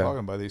 and they were talking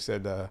about it. They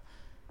said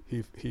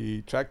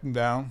he tracked him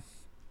down.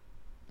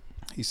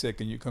 He said,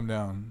 "Can you come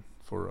down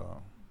for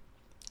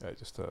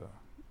just an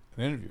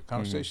interview,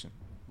 conversation?"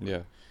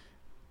 Yeah.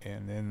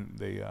 And then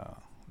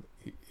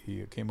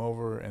he came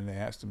over, and they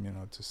asked him,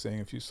 to sing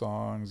a few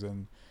songs,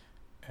 and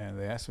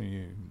they asked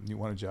him, "You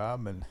want a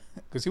job?" And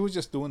because he was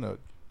just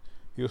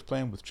he was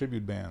playing with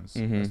tribute bands.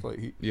 That's like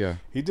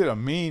he did a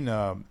mean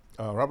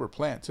Robert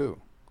Plant too.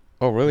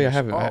 Oh really? I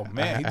haven't. Oh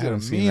man, he did a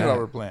mean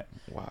Robert Plant.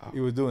 Wow. He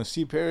was doing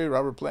Steve Perry,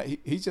 Robert Plant.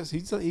 He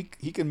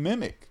can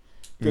mimic,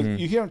 because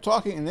you hear him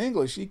talking in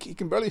English. He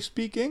can barely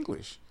speak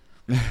English,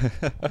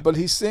 but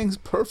he sings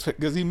perfect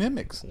because he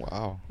mimics.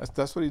 Wow.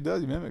 That's what he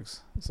does. He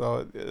mimics.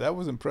 So that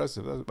was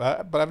impressive.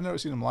 But I've never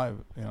seen him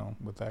live.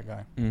 With that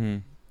guy.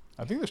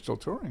 I think they're still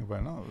touring by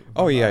now.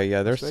 Oh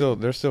yeah. They're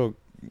still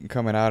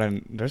coming out,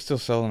 and they're still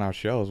selling out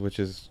shows, which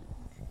is,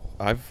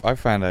 I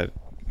find that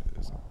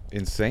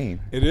insane.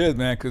 It is,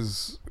 man,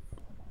 because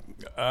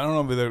I don't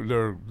know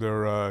if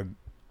they're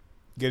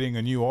getting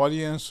a new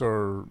audience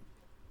or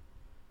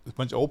a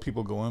bunch of old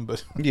people going,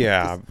 but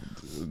yeah,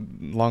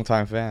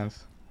 longtime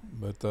fans.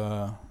 But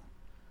a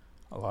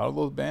lot of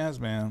those bands,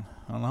 man,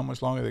 I don't know how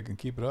much longer they can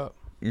keep it up.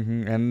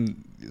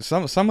 And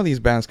some of these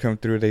bands come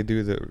through. They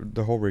do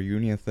the whole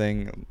reunion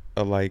thing,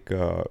 like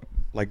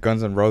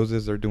Guns N'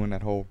 Roses. They're doing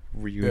that whole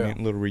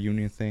little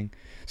reunion thing.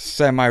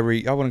 I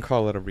wouldn't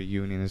call it a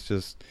reunion. It's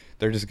just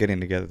they're just getting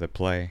together to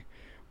play.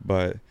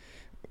 But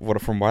what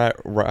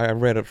I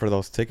read it for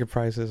those ticket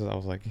prices, I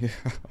was like, yeah,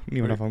 I don't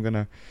even know if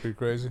I'm Pretty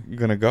crazy.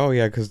 gonna go.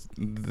 Yeah, because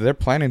they're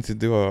planning to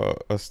do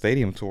a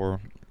stadium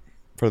tour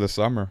for the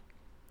summer.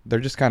 They're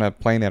just kind of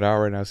playing it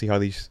out right now. See how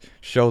these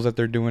shows that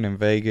they're doing in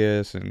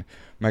Vegas and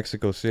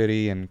Mexico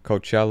City and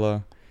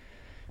Coachella.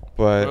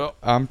 But Well,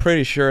 I'm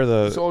pretty sure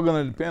it's all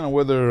going to depend on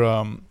whether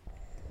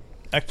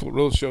Axl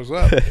Rose shows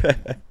up.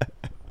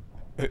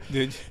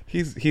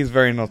 he's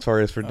very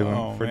notorious for doing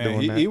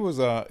He that. was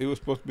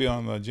supposed to be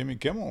on Jimmy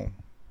Kimmel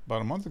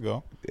about a month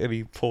ago. And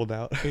he pulled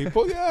out.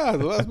 The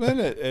last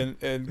minute,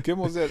 and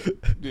Kimmel said,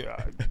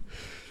 yeah,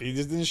 he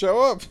just didn't show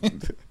up.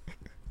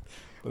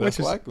 But Which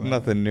is likely,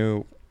 nothing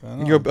new.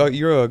 are Are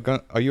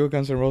you a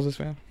Guns N' Roses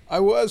fan?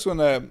 I was when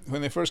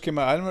they first came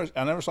out.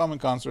 I never saw them in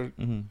concert.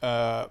 Mm-hmm.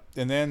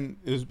 And then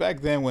it was back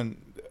then when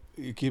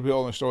you keep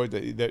telling the story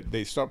that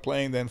they start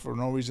playing. Then for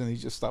no reason he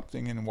just stopped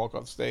singing and walked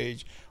off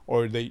stage,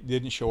 or they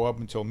didn't show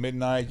up until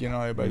midnight.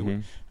 Everybody.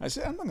 Mm-hmm. I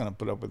said I'm not gonna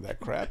put up with that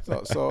crap.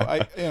 So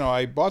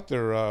I bought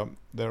their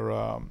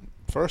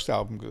first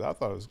album because I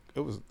thought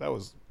that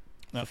was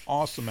an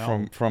awesome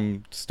album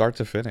From start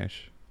to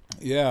finish.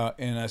 Yeah,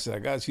 and I said I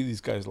gotta see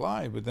these guys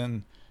live, but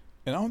then,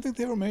 and I don't think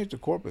they ever made it to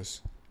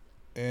Corpus,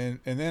 and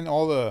then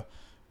all the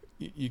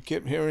you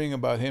kept hearing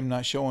about him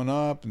not showing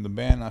up and the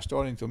band not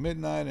starting till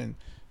midnight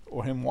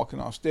or him walking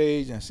off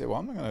stage, and I said, well,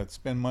 I'm not gonna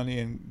spend money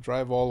and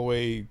drive all the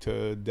way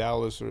to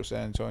Dallas or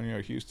San Antonio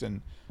or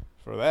Houston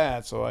for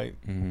that, so I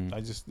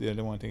just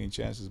didn't want to take any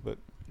chances, but.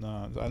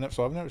 No, I've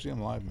never seen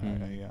him live,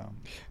 man.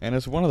 And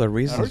it's one of the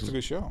reasons. I heard it's a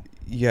good show.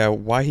 Yeah,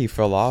 why he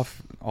fell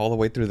off all the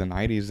way through the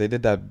 '90s. They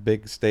did that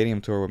big stadium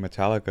tour with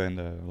Metallica in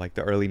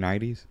the early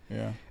 '90s.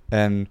 Yeah.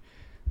 And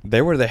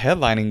they were the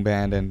headlining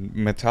band, and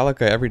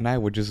Metallica every night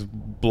would just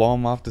blow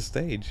them off the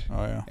stage.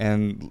 Oh yeah.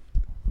 And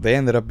they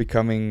ended up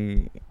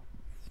becoming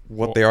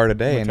what they are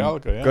today.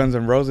 Metallica, and yeah. Guns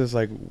N' Roses,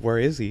 like, where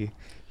is he?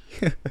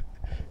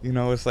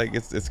 It's like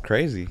it's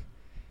crazy.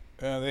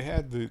 Yeah, they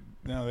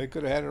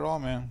could have had it all,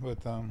 man, but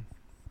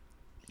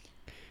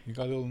you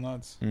got a little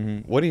nuts.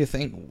 Mm-hmm. What do you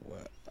think?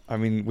 I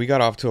mean, we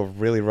got off to a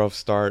really rough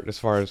start as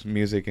far as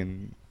music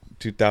in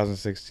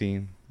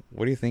 2016.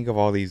 What do you think of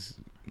all these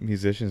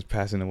musicians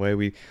passing away?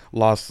 We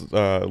lost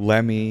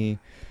Lemmy,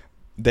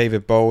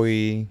 David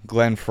Bowie,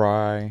 Glenn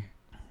Frey.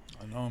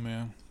 I know,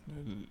 man.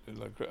 And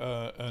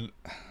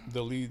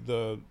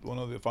one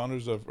of the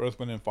founders of Earth,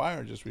 Wind and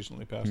Fire just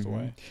recently passed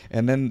away.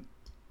 And then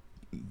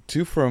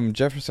two from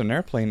Jefferson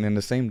Airplane in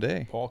the same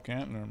day. Paul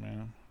Kantner,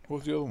 man.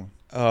 What's the other one?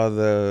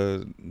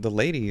 The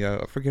lady,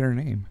 I forget her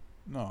name.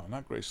 No,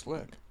 not Grace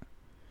Slick.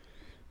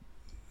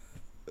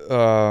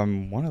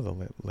 One of the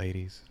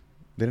ladies.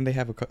 Didn't they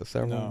have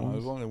several No, ones?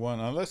 there's only one.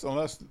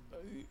 Unless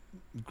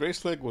Grace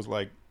Slick was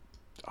like,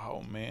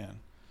 oh man.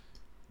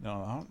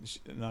 No,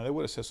 they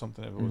would have said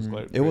something if it was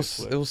like it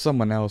was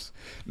someone else.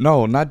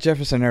 No, not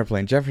Jefferson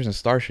Airplane. Jefferson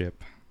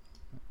Starship.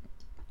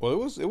 Well, it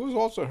was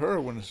also her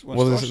when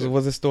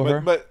was it still her?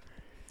 But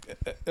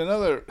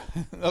another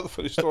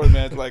funny story,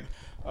 man. It's like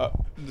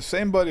the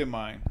same buddy of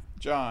mine,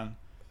 John.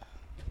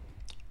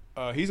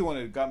 He's the one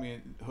that got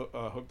me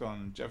hooked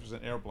on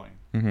Jefferson Airplane.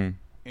 Mm-hmm.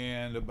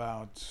 And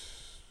about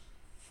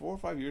 4 or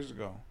 5 years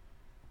ago,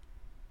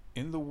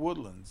 in the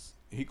Woodlands,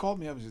 he called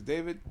me up and said,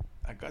 David,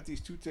 I got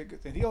these 2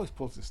 tickets. And he always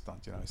pulls this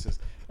stunt, He says,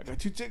 I got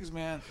 2 tickets,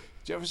 man.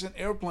 Jefferson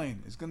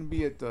Airplane is going to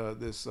be at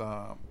this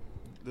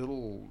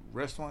little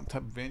restaurant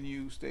type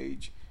venue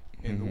stage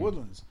in the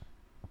Woodlands.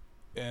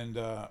 And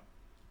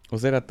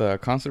was it at the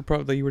concert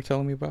prop that you were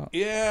telling me about?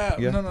 Yeah.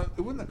 No,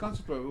 it wasn't a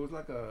concert club. It was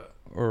like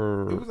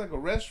a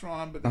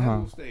restaurant, but they had a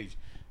little stage.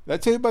 Did I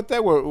tell you about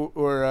that?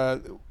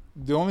 Where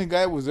the only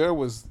guy who was there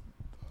was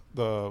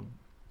I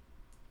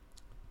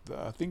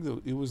think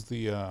it was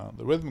the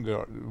rhythm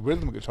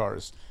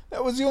guitarist.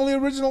 That was the only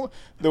original.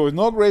 There was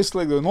no Grace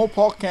Slick. There was no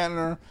Paul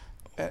Kantner,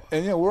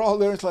 and we're all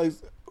there. It's like,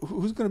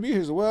 who's going to be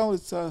here? So, well,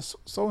 it's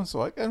so and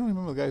so. I don't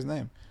remember the guy's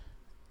name.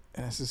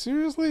 And I said,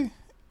 seriously?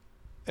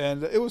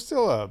 And it was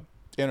still a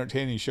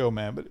entertaining show,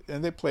 man.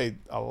 And they played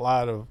a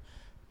lot of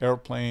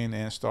Airplane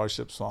and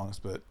Starship songs,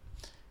 but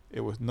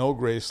it was no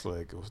Grace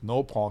Slick. It was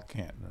no Paul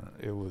Kantner.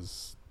 It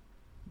was.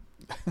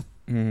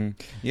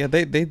 Yeah,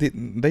 they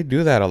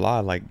do that a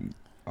lot. Like,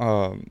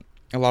 a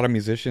lot of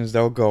musicians,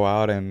 they'll go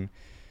out and,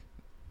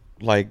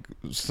 like,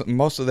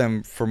 most of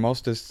them, for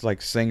most it's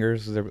like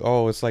singers.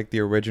 It's like the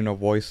original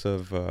voice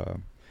of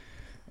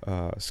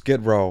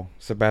Skid Row,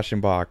 Sebastian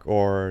Bach,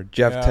 or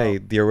Jeff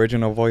Tate, the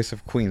original voice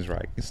of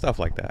Queensryche, and stuff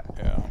like that.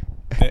 Yeah.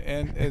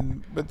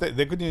 But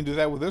they couldn't even do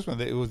that with this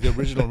one. It was the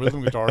original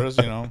rhythm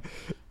guitarist,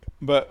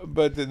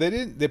 But they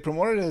didn't. They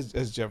promoted it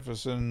as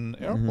Jefferson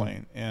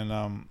Airplane,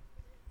 and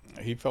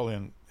he fell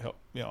in.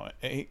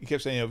 He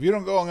kept saying, if you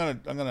don't go,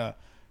 I'm gonna,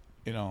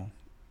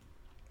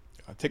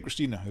 take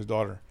Christina, his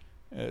daughter.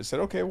 And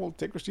said, okay, well,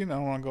 take Christina. I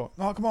don't want to go.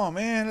 No, come on,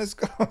 man, let's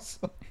go.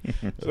 So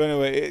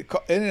anyway, it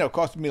ended up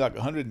costing me like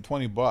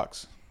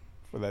 $120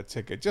 for that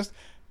ticket.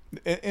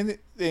 And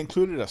they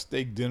included a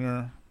steak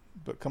dinner.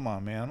 But come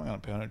on, man, I'm not gonna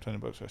pay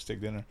 $120 for a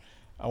steak dinner.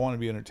 I want to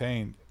be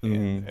entertained.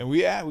 Mm-hmm. And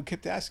we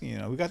kept asking, you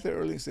know, we got there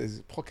early and says,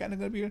 is Paul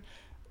Canada going to be here?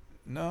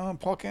 No,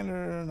 Paul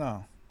Canada,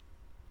 no.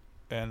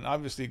 And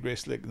obviously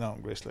Grace Slick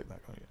not going to be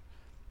here.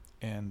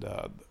 And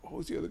what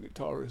was the other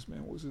guitarist,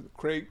 man? What was it?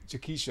 Craig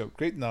Chiquisha.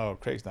 Craig's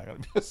not going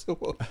to be here. So,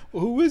 well,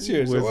 who is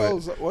here?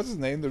 What's his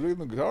name? The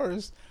rhythm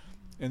guitarist.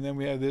 And then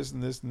we had this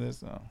and this and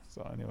this. No.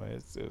 So anyway,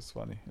 it was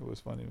funny. It was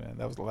funny, man.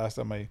 That was the last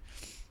time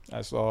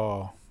I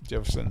saw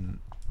Jefferson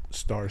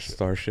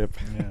Starship.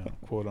 Yeah,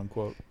 quote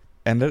unquote.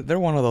 And they're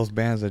one of those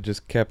bands that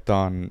just kept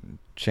on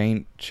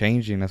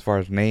changing as far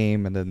as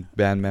name and then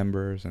band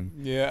members and.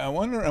 Yeah, I'm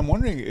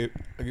wondering if,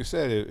 like you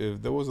said,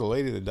 if there was a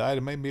lady that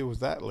died, maybe it was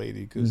that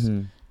lady because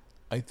Mm-hmm.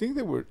 I think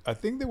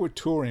they were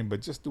touring,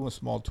 but just doing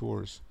small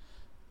tours.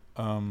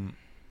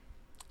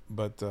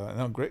 But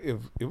no, great. If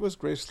it was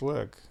Grace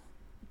Slick,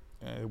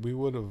 we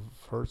would have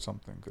heard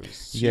something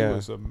because she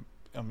was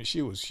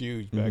she was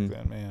huge back Mm-hmm.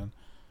 then, man.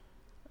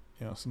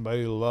 You know,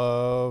 Somebody to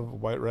Love,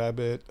 White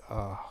Rabbit.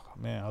 Oh,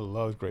 man, I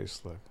loved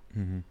Grace Slick.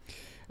 Mm-hmm.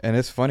 And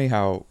it's funny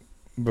how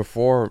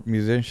before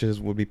musicians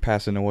would be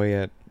passing away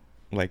at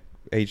like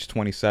age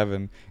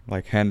 27,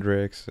 like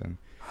Hendrix and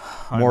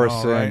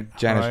Morrison, right?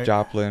 Janis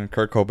Joplin,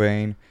 Kurt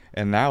Cobain,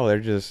 and now they're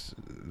just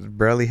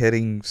barely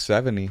hitting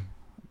 70,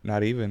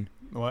 not even.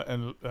 Well,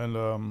 and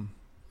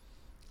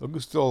look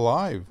who's still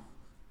alive,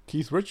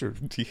 Keith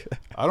Richards.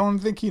 I don't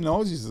think he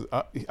knows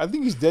I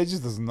think he's dead,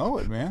 just doesn't know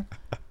it, man.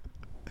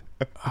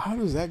 How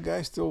does that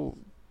guy still?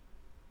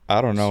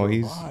 I don't know.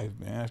 Survive,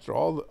 man. After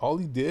all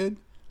he did,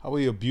 how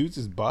he abused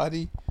his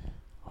body.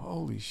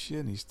 Holy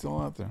shit, he's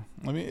still out there.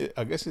 I mean,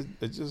 I guess it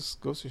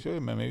just goes to show you,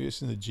 man. Maybe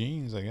it's in the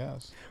genes, I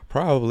guess.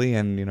 Probably,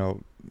 and you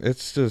know,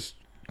 it's just.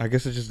 I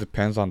guess it just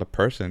depends on the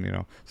person. You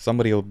know,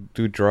 somebody will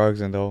do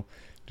drugs and they'll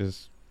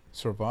just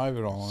survive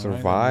it all.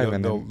 Survive, right?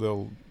 and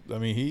they'll. I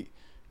mean,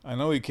 I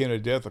know he came to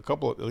death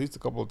at least a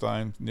couple of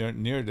times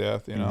near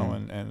death. You know,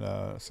 Mm-hmm.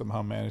 and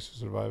somehow managed to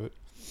survive it.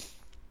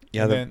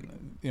 Yeah. And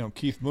then you know,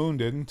 Keith Moon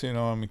didn't. You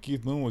know, I mean,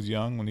 Keith Moon was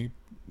young when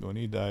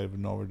he died of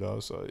an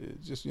overdose. So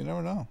it just, you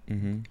never know.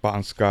 Mm-hmm.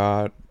 Bon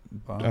Scott,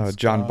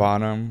 John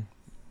Bonham.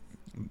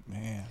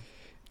 Man,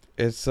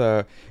 it's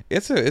a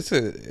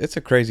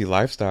crazy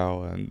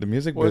lifestyle, and the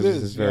music business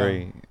is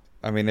very. Yeah.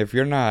 I mean, if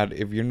you're not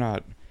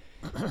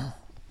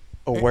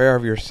aware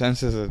of your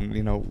senses and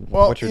you know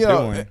what you're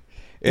doing,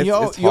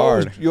 it's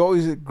hard. You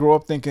always grow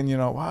up thinking, you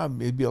know, wow,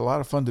 it'd be a lot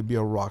of fun to be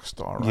a rock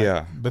star, right?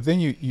 Yeah. But then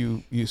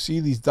you see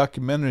these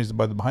documentaries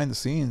about the behind the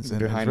scenes and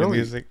behind really, the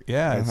music.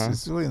 Yeah,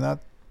 it's really not.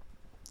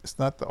 It's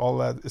not all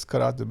that it's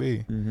cut out to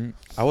be. Mm-hmm.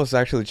 I was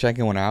actually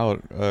checking one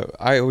out.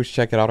 I always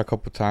check it out a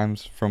couple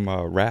times from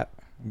Rat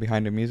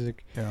Behind the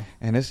Music. Yeah.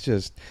 And it's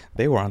just,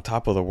 they were on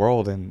top of the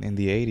world in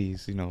the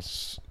 80s, you know,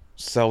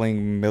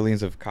 selling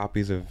millions of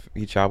copies of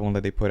each album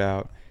that they put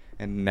out.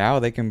 And now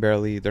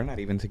they're not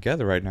even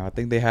together right now. I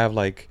think they have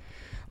like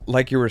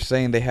you were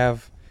saying, they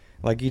have,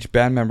 like each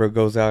band member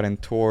goes out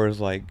and tours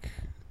like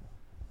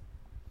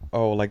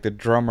the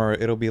drummer,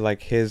 it'll be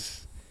like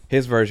his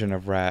version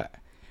of Rat.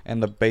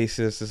 And the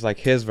bassist is like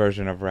his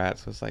version of Rat.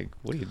 So it's like,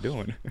 what are you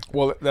doing?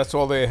 Well, that's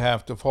all they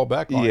have to fall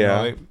back on.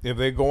 Yeah. You know? If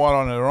they go out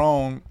on their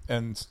own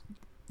and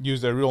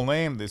use their real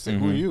name, they say,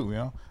 who are you? You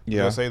know?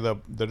 Yeah. They'll say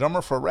the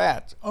drummer for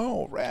Rat.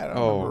 Oh, Rat. I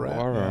remember Rat.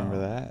 I remember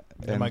that.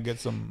 They might get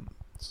some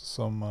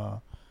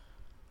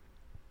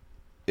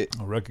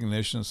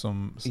recognition.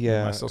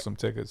 Might sell some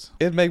tickets.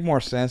 It'd make more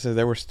sense if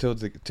they were still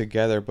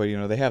together, but you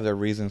know they have their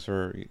reasons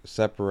for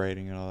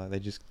separating and all that. They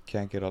just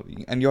can't get all.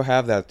 And you'll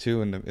have that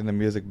too in the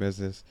music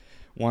business.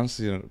 Once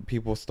you know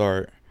people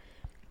start,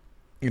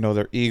 you know,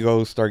 their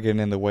egos start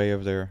getting in the way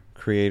of their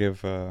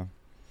creative,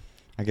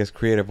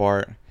 creative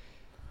art.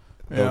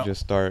 They'll just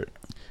start.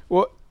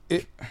 Well,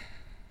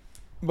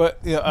 but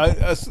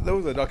yeah, there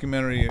was a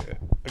documentary.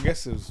 I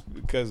guess it was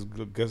because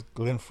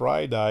Glenn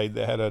Frey died.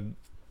 They had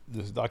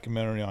this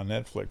documentary on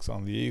Netflix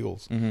on the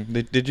Eagles. Mm-hmm.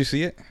 Did you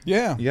see it?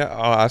 Yeah. Yeah,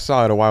 I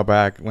saw it a while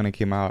back when it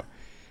came out.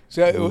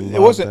 See, it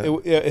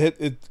wasn't.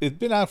 It'd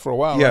been out for a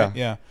while. Yeah. Right?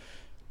 Yeah.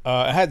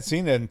 I hadn't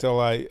seen it until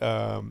I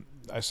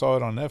saw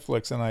it on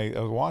Netflix, and I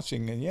was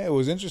watching, and yeah, it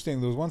was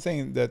interesting. There was one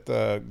thing that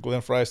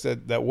Glenn Frey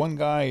said, that one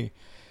guy,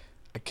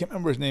 I can't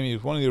remember his name, he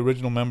was one of the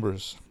original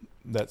members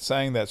that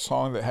sang that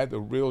song that had the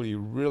really,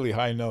 really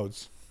high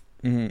notes.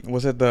 Mm-hmm.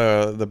 Was it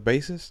the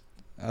bassist?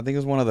 I think it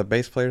was one of the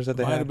bass players that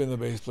they Might had. have been the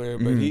bass player,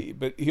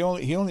 but he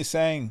only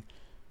sang.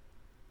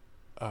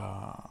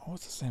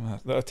 What's the name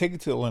of that? Take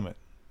It to the Limit.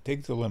 Take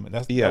It to the Limit.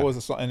 That was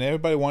the song, and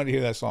everybody wanted to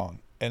hear that song.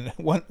 And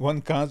one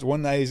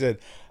night he said,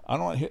 I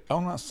don't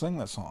want to sing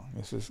that song.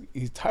 He says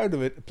he's tired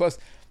of it. Plus,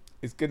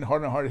 it's getting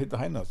harder and harder to hit the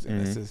high notes.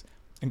 And it says,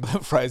 and Glenn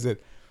Frey said,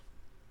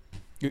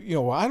 you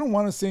know, well, I don't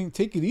want to sing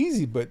Take It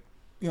Easy, but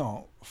you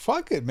know,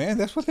 fuck it, man.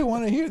 That's what they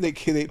want to hear. They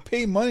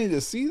pay money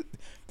to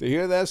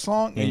hear that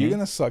song, and you're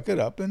gonna suck it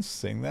up and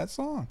sing that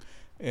song.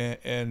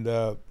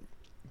 But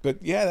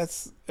yeah,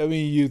 that's. I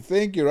mean, you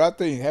think you're out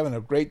there, you're having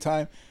a great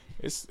time.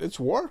 It's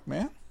work,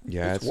 man.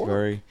 Yeah, it's work.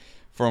 very.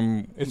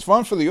 It's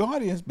fun for the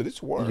audience, but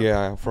it's work.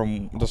 Yeah,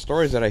 from the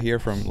stories that I hear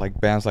from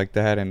like bands like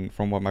that, and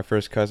from what my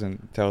first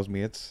cousin tells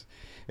me, it's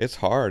it's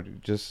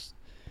hard. Just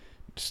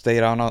stay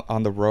down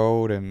on the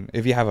road, and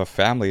if you have a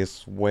family,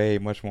 it's way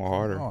much more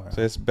harder. Oh, yeah.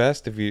 So it's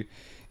best if you,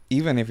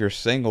 even if you're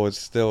single,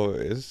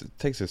 it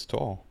takes its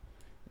toll.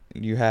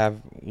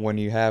 When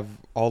you have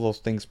all those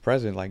things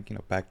present, like,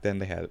 back then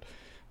they had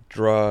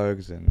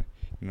drugs and,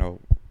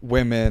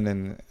 women,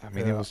 and I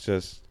mean, it was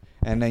just,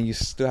 and then you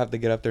still have to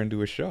get up there and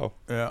do a show.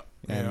 Yeah.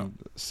 And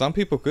some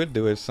people could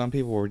do it. Some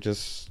people were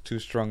just too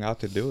strung out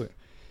to do it.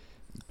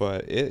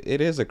 But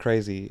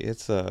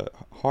it's a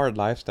hard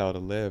lifestyle to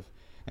live.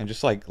 And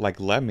just like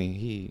Lemmy,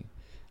 he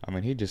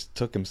just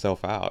took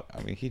himself out.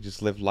 I mean, he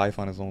just lived life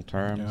on his own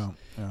terms.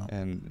 Yeah.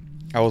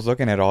 And I was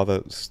looking at all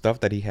the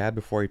stuff that he had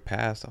before he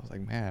passed. I was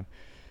like, man.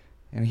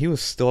 And he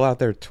was still out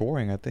there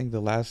touring. I think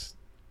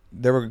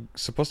they were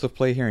supposed to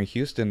play here in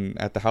Houston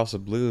at the House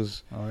of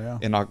Blues. Oh, yeah.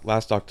 In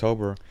last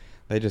October.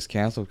 They just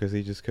canceled because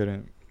he just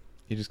couldn't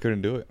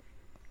do it.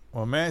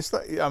 Well, man, it's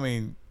like, I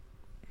mean,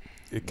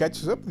 it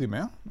catches up with you,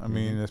 man. I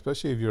mean,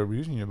 especially if you're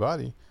abusing your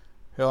body.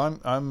 Hell,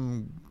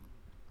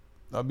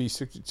 I'll be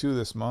 62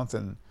 this month,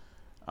 and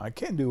I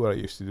can't do what I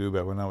used to do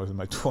back when I was in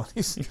my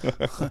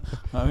 20s.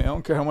 I mean, I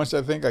don't care how much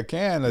I think I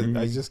can.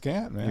 I just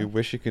can't, man. You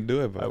wish you could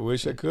do it, but I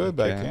wish I could,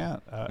 but I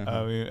can't.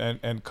 I mean,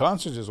 and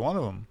concerts is one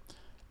of them.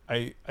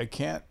 I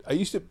can't. I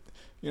used to,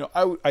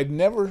 I'd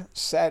never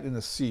sat in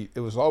a seat.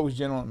 It was always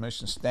general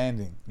admission,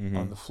 standing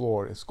on the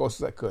floor as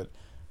close as I could.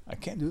 I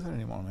can't do that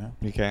anymore, man.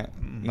 You can't?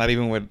 Not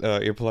even with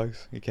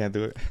earplugs? You can't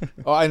do it?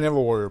 Oh, I never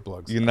wore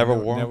earplugs. You never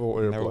wore them? Never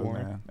wore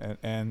earplugs, man.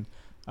 And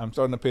I'm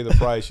starting to pay the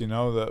price,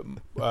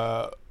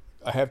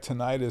 I have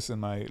tinnitus in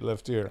my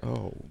left ear.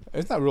 Oh.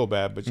 It's not real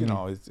bad, but,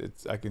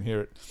 it's I can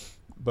hear it.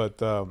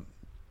 But I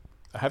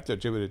have to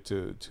attribute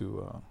it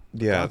to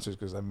concerts,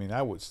 because, I mean,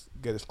 I would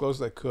get as close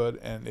as I could,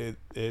 and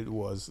it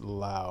was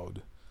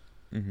loud.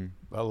 Mm-hmm.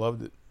 I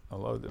loved it.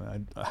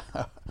 Man.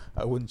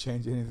 I wouldn't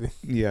change anything.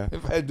 Yeah.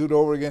 If I had to do it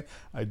over again,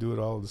 I'd do it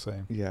all the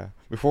same. Yeah.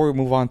 Before we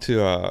move on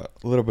to a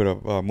little bit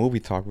of movie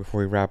talk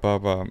before we wrap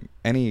up,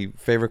 any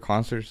favorite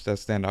concerts that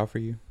stand out for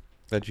you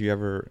that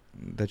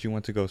you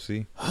went to go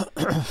see?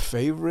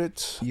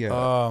 Favorite?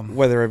 Yeah.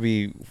 Whether it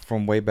be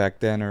from way back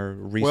then or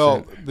recent.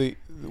 Well, the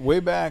way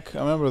back, I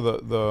remember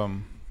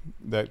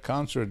that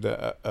concert.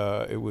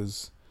 It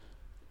was.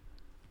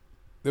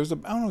 There was I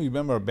don't know if you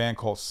remember a band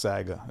called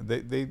Saga.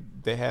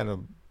 They had a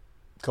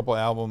couple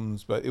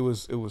albums, but it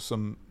was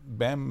some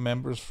band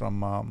members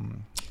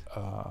from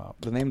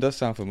the name does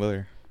sound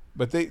familiar,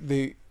 but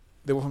they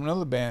were from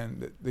another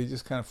band. They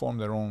just kind of formed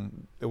their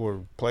own. They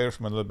were players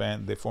from another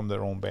band. They formed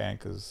their own band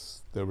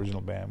because the original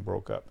band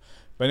broke up.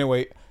 But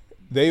anyway,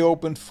 they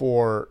opened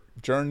for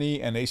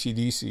Journey and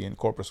AC/DC in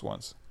Corpus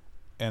once,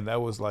 and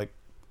that was like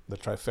the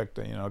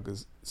trifecta,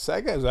 because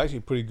Saga was actually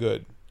pretty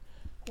good.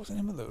 What was the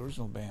name of the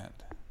original band?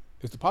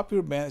 It was the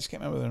popular band. I just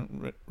can't remember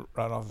them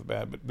right off the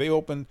bat. But they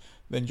opened,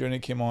 then Journey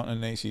came on,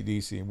 and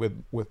AC/DC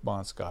with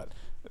Bon Scott.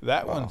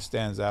 That one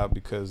stands out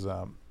because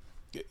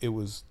it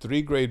was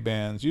three great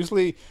bands.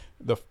 Usually,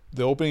 the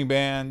opening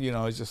band,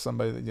 is just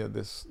somebody that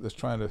that's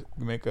trying to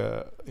make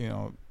a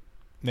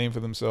name for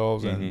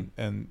themselves,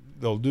 and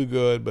they'll do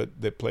good,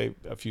 but they play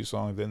a few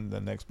songs, then the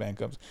next band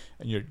comes,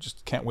 and you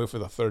just can't wait for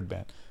the third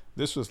band.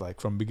 This was like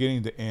from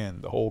beginning to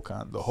end. The whole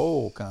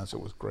concert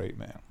was great,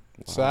 man.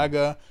 Wow.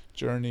 Saga,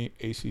 Journey,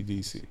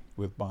 AC/DC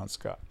with Bon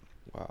Scott.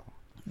 Wow.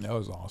 That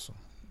was awesome.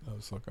 That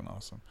was fucking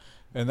awesome.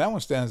 And that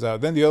one stands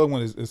out. Then the other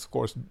one is of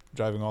course,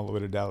 driving all the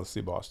way to Dallas to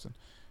see Boston.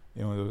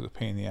 It was a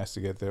pain in the ass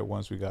to get there.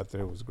 Once we got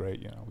there, it was great.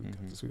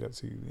 We got to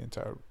see the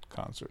entire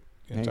concert,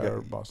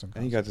 Boston concert.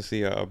 And you got to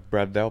see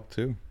Brad Delp,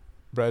 too.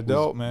 Brad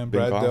Delp, man. Been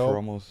Brad gone Delp. for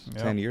almost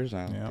 10 years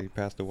now. He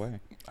passed away.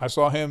 I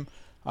saw him.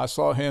 The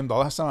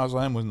last time I saw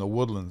him was in the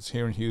Woodlands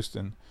here in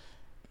Houston.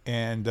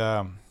 And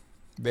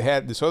they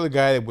had this other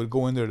guy that would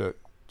go in there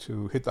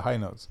to hit the high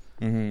notes.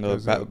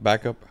 The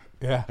backup.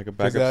 Yeah. Like a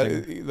backup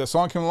singer. The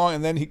song came along,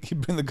 and then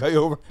he'd bring the guy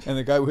over, and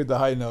the guy would hit the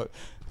high note.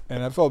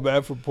 And I felt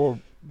bad for poor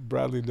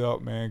Bradley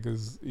Delp, man,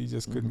 because he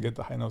just couldn't get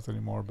the high notes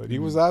anymore. But he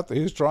was out there.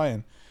 He was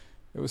trying.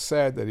 It was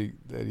sad that he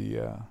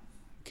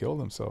killed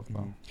himself,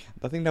 though.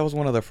 I think that was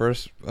one of the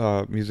first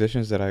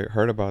musicians that I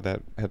heard about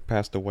that had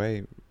passed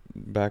away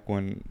back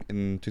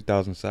in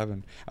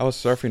 2007. I was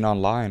surfing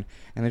online,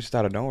 and just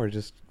out of nowhere,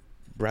 just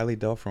Bradley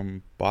Delp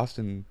from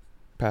Boston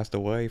passed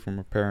away from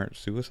apparent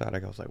suicide. I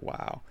was like,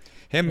 wow.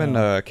 Him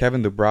and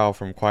Kevin DuBrow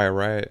from Quiet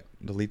Riot,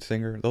 the lead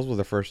singer, those were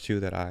the first two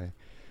that I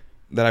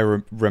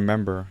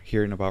remember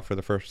hearing about for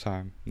the first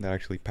time that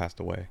actually passed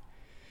away.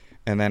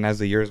 And then as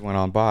the years went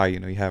on by,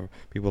 you have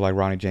people like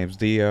Ronnie James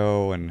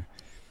Dio, and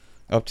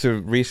up to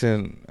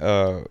recent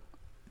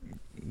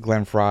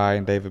Glenn Frey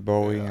and David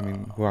Bowie. I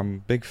mean, who I'm a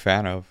big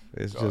fan of.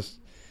 It's just.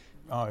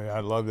 Oh yeah, I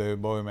love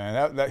David Bowie,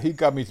 man. That he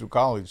got me through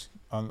college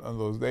on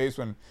those days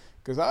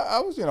because I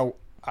was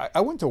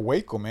I went to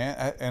Waco,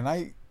 man, and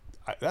I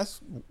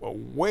that's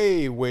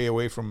way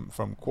away from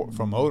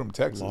Odem,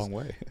 Texas. Long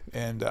way.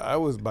 And I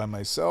was by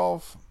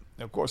myself.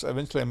 Of course,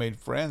 eventually I made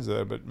friends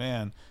there. But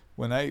man,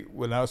 when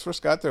I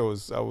first got there,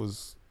 I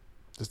was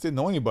just didn't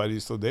know anybody.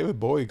 So David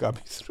Bowie got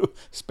me through.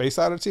 Space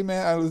Oddity,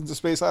 man. I listened to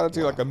Space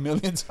Oddity like a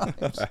million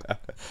times.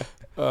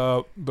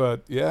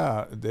 But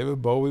yeah,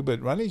 David Bowie.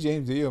 But Ronnie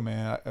James Dio,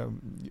 man.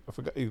 I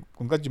forgot.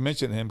 I'm glad you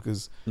mentioned him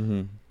because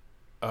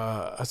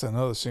that's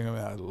another singer,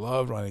 man. I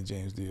love Ronnie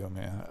James Dio,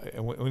 man.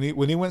 And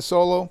when he went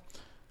solo,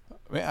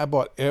 man, I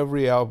bought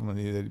every album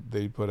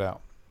that he put out.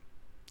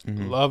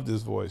 Loved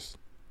his voice.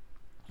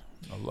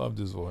 I loved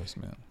his voice,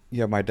 man.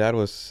 Yeah, my dad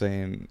was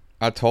saying.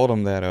 I told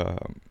him that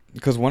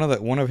because one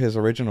of his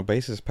original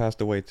bassists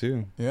passed away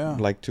too. Yeah.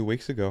 Like 2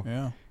 weeks ago.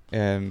 Yeah.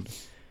 And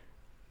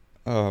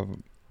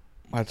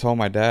I told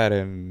my dad,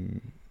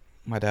 and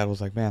my dad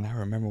was like, "Man, I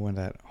remember when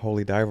that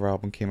Holy Diver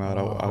album came out.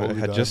 I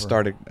had just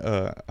started.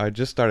 I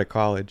just started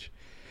college,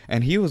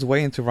 and he was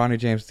way into Ronnie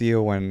James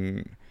Dio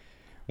when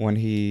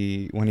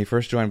he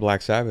first joined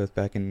Black Sabbath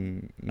back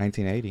in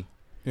 1980.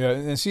 Yeah,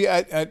 and see,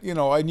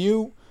 I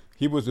knew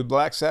he was with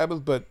Black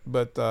Sabbath,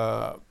 but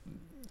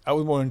I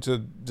was more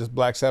into just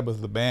Black Sabbath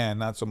the band,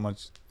 not so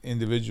much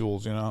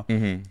individuals, you know.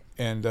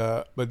 And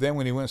but then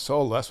when he went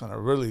solo, that's when I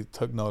really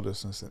took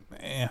notice and said,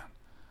 "Man,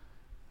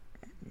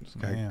 he's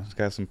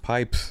got some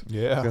pipes.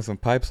 Yeah, he's got some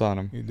pipes on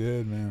him. He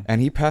did, man.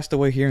 And he passed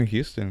away here in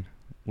Houston,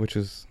 which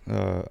is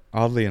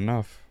oddly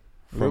enough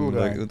from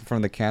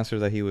the cancer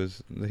that he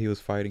was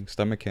fighting,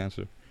 stomach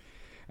cancer,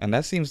 and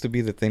that seems to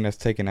be the thing that's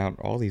taken out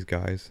all these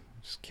guys,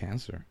 just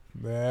cancer.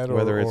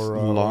 Whether it's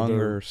lung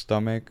or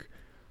stomach,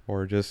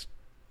 or just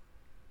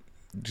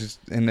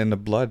in the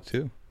blood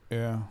too.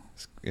 Yeah,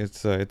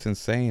 it's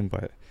insane,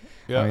 but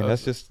yeah, I mean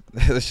that's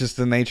just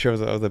the nature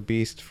of the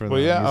beast for the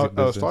music business.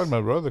 I was talking to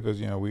my brother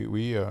because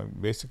we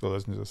basically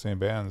listen to the same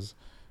bands.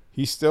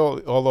 He's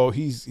still, although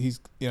he's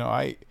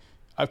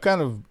I've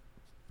kind of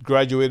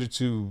graduated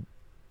to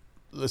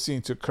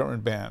listening to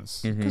current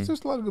bands because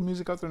there's a lot of good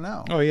music out there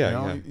now. Oh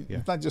yeah,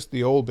 It's not just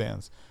the old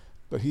bands,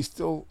 but he's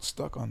still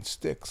stuck on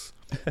Styx.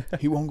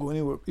 He won't go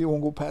anywhere. He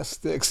won't go past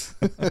Styx.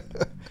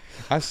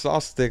 I saw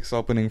Styx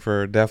opening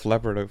for Def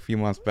Leppard a few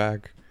months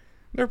back.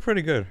 They're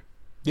pretty good.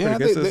 Yeah,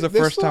 this is the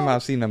first time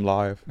I've seen them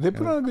live. They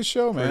put on a good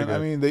show, man. I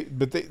mean, they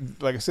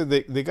like I said,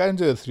 they got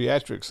into the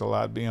theatrics a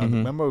lot.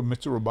 Remember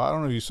Mr. Roboto? I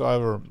don't know if you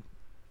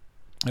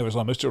ever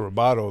saw Mr.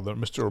 Roboto, the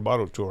Mr.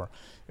 Roboto tour.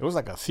 It was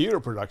like a theater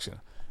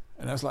production,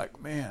 and I was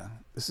like, man,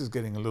 this is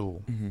getting a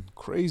little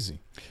crazy.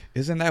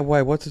 Isn't that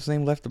why what's his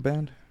name left the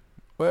band?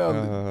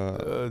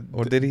 Well,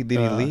 or did he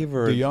leave?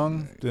 Or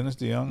Dennis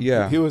DeYoung.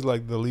 Yeah, he was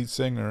like the lead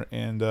singer,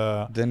 and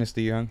Dennis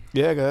DeYoung.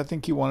 Yeah, 'cause I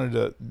think he wanted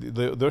to.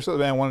 The rest of the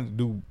band wanted to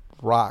do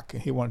rock,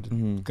 and he wanted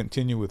to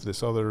continue with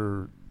this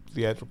other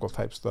theatrical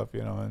type stuff,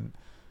 and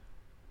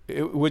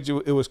it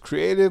was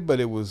creative, but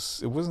it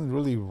wasn't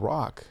really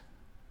rock,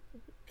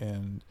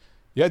 and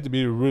you had to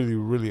be a really,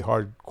 really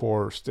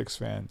hardcore Styx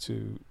fan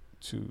to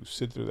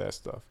sit through that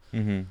stuff.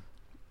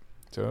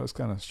 So it was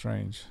kind of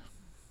strange.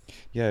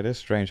 Yeah, it is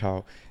strange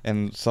how,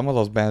 and some of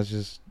those bands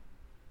just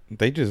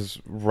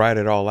write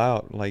it all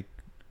out, like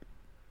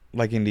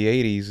in the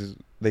 80s.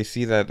 They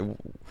see that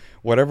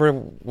whatever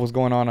was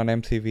going on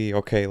MTV,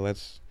 okay,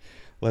 let's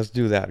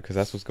do that because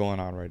that's what's going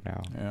on right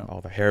now. Yeah.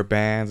 All the hair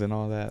bands and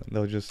all that,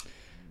 they'll just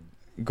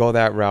go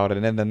that route.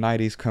 And then the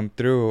 90s come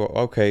through,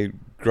 okay,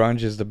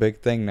 grunge is the big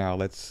thing now.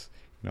 Let's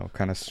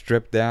kind of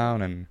strip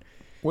down. And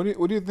what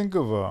do you think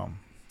of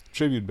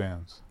tribute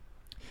bands?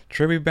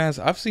 Tribute bands,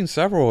 I've seen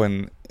several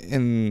in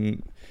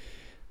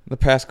the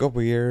past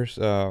couple years.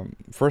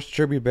 First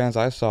tribute bands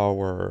I saw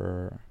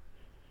were,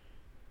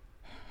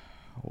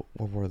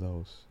 what were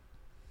those?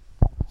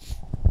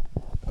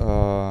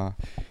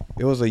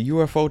 It was a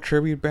UFO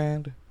tribute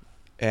band,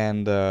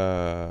 and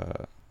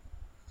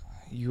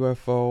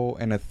UFO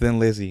and a Thin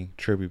Lizzy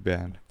tribute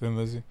band. Thin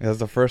Lizzy? It was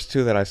the first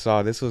two that I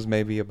saw. This was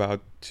maybe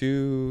about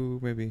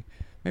maybe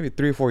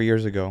 3 or 4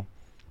 years ago.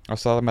 I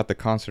saw them at the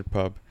concert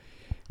pub.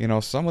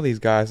 Some of these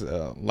guys,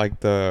 like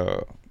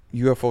the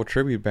UFO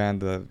tribute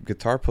band, the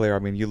guitar player, I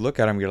mean, you look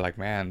at him, you're like,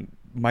 man,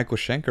 Michael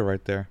Schenker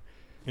right there.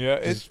 Yeah,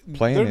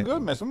 they're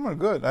good, man. Some of them are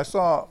good. I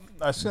saw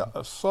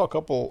a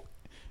couple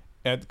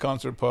at the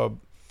concert pub,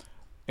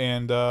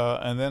 and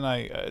then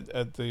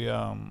at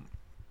the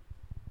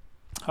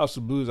House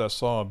of Blues I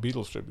saw a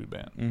Beatles tribute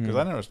band because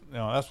I never,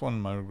 that's one of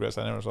my regrets.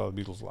 I never saw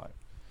the Beatles live.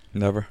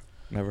 Never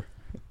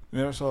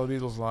saw the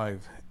Beatles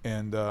live,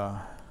 and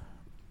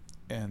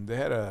they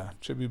had a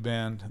tribute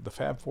band, the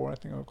Fab Four, I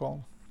think they were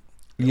called.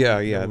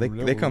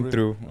 They come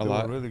through a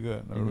lot. They were really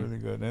good. They were really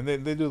good, and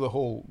they do the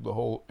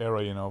whole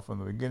era, from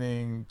the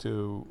beginning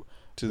to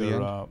the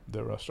end.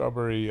 Their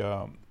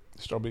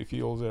strawberry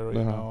fields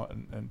era,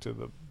 and to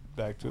the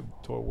back to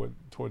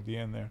toward the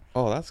end there.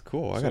 Oh, that's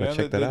cool. I gotta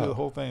check that out. They do the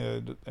whole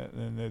thing,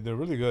 and they're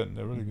really good.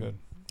 They're really good.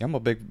 I'm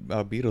a big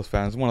Beatles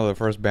fan. It's one of the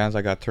first bands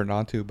I got turned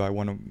on to by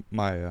one of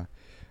my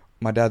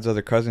dad's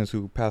other cousins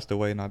who passed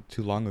away not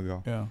too long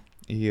ago.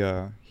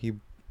 Yeah.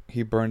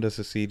 He burned us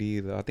a CD.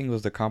 I think it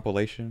was the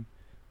compilation.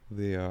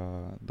 The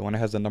one that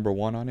has the number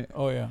 1 on it.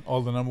 Oh yeah,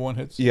 all the number 1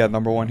 hits. Yeah,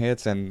 number 1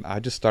 hits, and I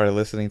just started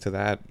listening to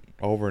that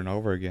over and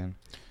over again,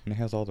 and it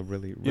has all the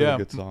really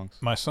good songs.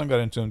 My son got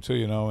into them too,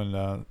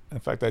 and in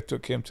fact, I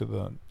took him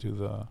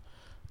to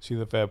see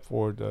the Fab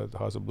Four, the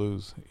House of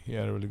Blues. He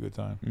had a really good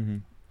time. Mm-hmm.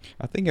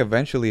 I think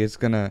eventually it's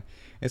gonna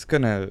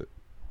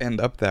end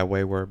up that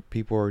way where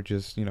people are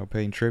just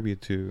paying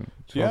tribute to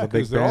all the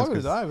big they're bands. all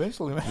gonna die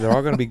eventually, man. They're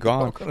all gonna be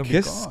gone. Gonna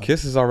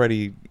Kiss is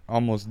already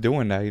almost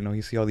doing that.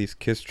 You see all these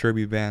Kiss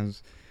tribute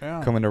bands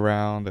coming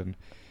around, and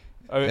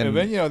then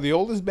the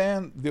oldest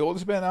band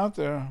out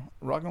there,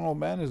 rock and roll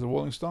band, is the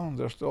Rolling Stones.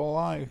 They're still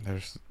alive.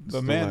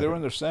 They're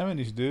in their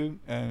 70s, dude,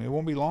 and it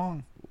won't be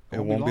long. It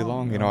won't be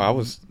long. I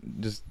was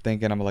just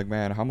thinking, I'm like,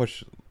 man, how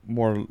much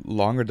more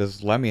longer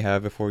does Lemmy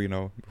have before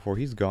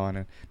he's gone?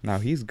 And now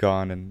he's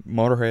gone, and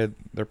Motorhead,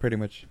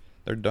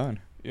 they're done.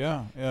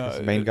 Yeah.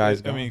 His main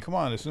guy's gone. I mean, come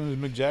on. As soon as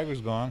Mick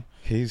Jagger's gone,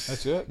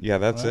 that's it. Yeah,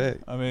 that's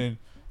it. I mean,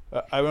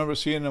 I remember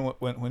seeing him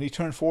when he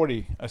turned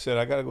 40. I said,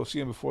 I gotta go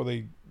see him before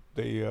they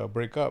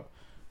break up.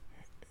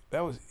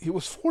 He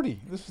was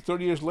 40. This is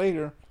 30 years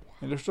later,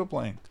 and they're still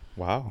playing.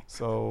 Wow.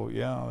 So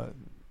yeah,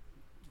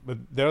 but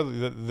they're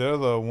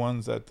the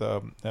ones that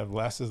have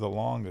lasted the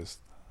longest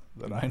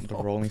that I know. The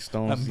Rolling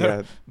Stones.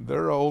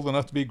 They're old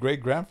enough to be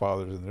great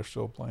grandfathers, and they're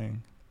still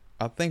playing.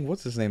 I think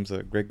what's his name's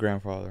a great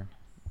grandfather,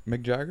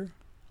 Mick Jagger.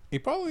 He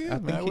probably is. I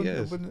think he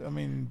is. I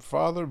mean,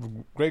 father,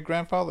 great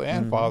grandfather,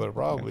 and father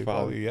probably.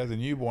 Probably he has a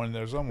newborn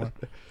there somewhere.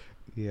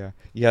 Yeah.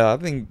 I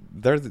think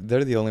they're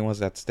the only ones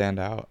that stand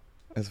out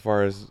as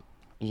far as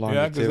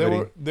longevity. Yeah,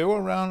 because they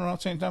were around the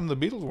same time the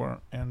Beatles were,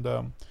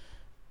 and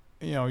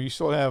you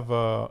still have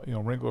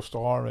Ringo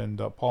Starr and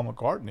Paul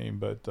McCartney,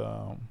 but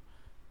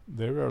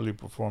they rarely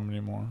perform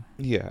anymore.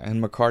 Yeah,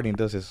 and McCartney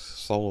does his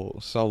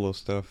solo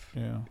stuff.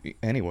 Yeah.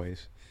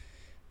 Anyways,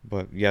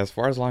 but yeah, as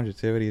far as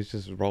longevity, it's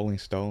just Rolling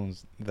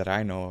Stones that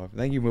I know of.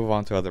 Then you move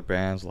on to other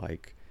bands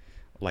like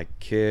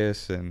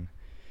Kiss and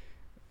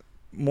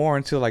more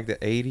into like the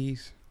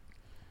 80s.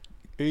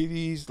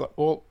 80s,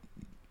 well.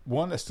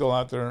 One that's still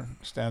out there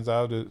stands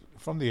out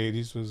from the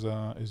 80s is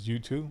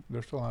U2.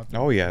 They're still out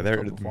there. Oh yeah,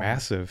 they're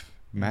massive.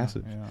 Yeah.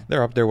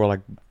 They're up there with like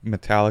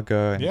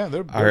Metallica and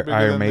they're bigger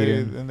Iron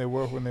Maiden than they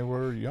were when they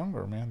were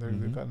younger, man.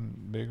 They've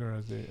gotten bigger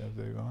as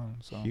they've gone.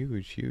 So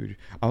huge.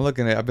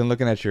 I've been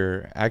looking at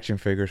your action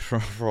figures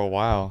for a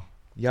while.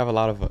 You have a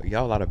lot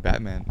of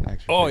Batman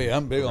action. Oh yeah,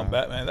 I'm big on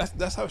Batman.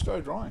 That's how I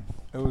started drawing.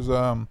 It was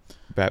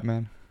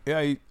Batman. Yeah,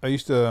 I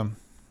used to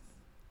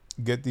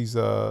get these.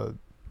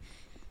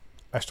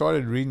 I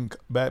started reading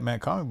Batman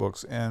comic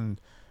books,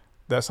 and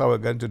that's how I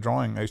got into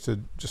drawing. I used to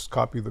just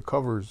copy the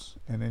covers,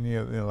 and any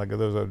of like if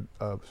there was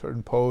a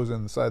certain pose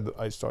inside,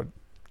 I start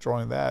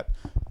drawing that.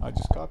 I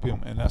just copy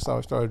them, and that's how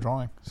I started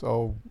drawing.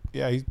 So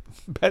yeah,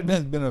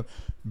 Batman's been a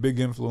big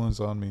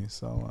influence on me.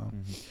 So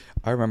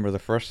I remember the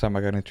first time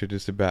I got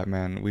introduced to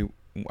Batman.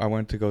 I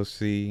went to go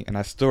see, and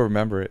I still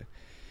remember it.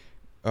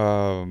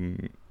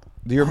 Do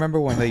you remember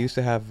when they used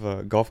to have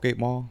Gulfgate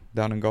Mall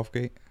down in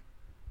Gulfgate?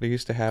 They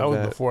used to have that. That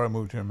was before I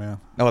moved here, man.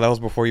 Oh, that was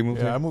before you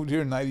moved here? Yeah, I moved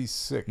here in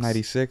 96.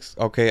 96?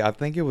 Okay, I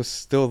think it was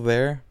still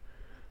there.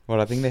 But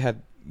I think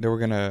they were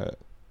going to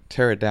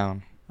tear it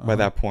down by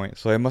that point.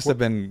 So it must have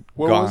been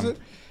gone. Where was it?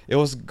 It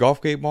was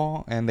Gulfgate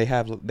Mall, and they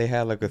had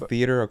like a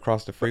theater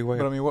across the freeway.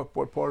 But I mean,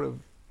 what part of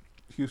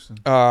Houston?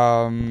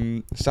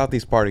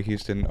 Southeast part of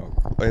Houston.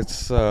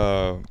 It's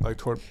like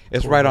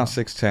it's right on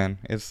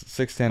 610. It's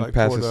 610 like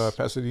passes toward,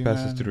 Pasadena.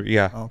 Passes through.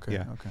 Yeah. Okay.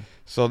 Yeah. Okay.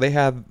 So they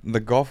had the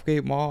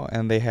Gulfgate Mall,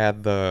 and they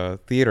had the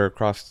theater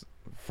across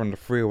from the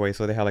freeway.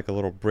 So they had like a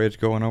little bridge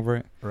going over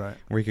it, right,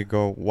 where you could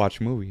go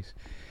watch movies.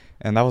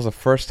 And that was the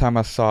first time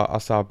I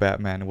saw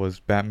Batman. It was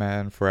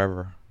Batman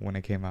Forever when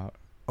it came out.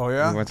 Oh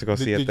yeah. We went to go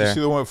see it there. Did you see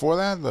the one before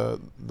that?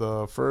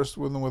 The first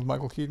one with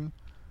Michael Keaton?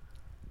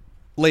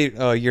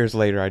 Years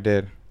later, I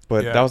did.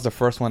 But that was the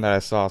first one that I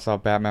saw. I saw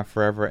Batman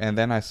Forever, and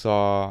then I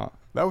saw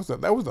that was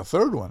the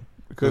third one.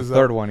 Because the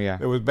third one, yeah.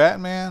 It was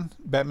Batman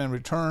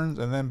Returns,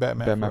 and then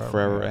Batman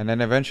Forever. Yeah. And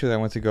then eventually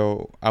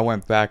I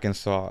went back and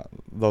saw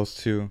those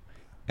two,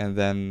 and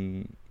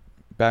then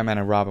Batman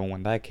and Robin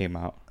when that came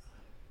out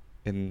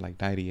in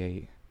like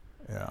 98.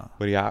 Yeah.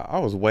 But yeah, I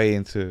was way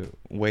into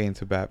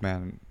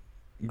Batman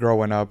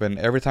growing up, and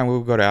every time we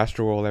would go to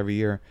Astroworld every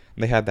year,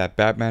 they had that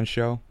Batman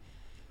show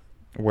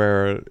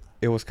where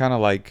it was kind of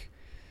like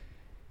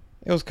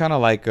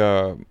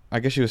I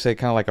guess you would say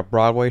kind of like a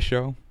Broadway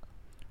show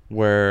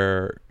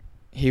where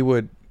he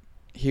would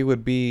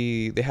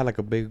be, they had like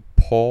a big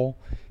pole.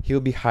 He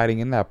would be hiding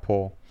in that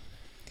pole,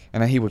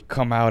 and then he would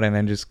come out and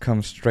then just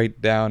come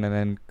straight down and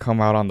then come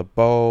out on the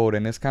boat,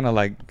 and it's kind of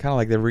like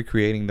they're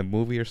recreating the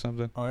movie or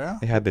something. Oh yeah.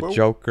 They had the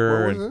Joker.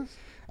 Where was this?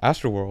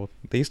 Astroworld.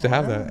 They used to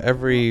have that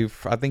every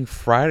I think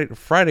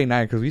Friday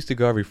night, because we used to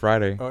go every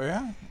Friday. Oh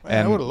yeah. Man,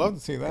 and I would have loved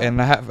to see that.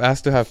 And I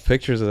still have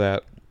pictures of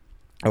that,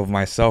 of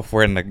myself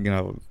wearing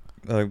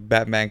the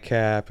Batman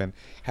cap and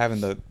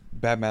having the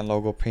Batman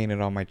logo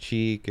painted on my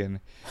cheek, and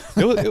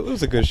it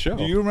was a good show.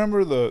 Do you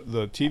remember the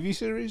TV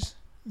series?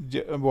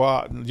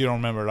 Well, you don't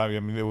remember it. I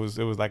mean, it was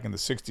like in the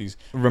 60s.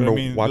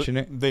 Remember watching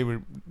it? They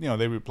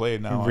replay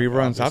it now.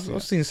 Reruns.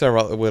 I've seen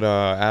several with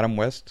Adam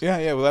West.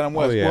 Yeah, with Adam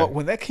West. Oh, yeah. Well,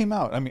 when that came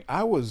out, I mean,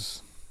 I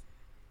was,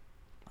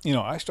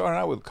 I started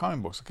out with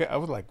comic books. Okay, I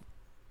was like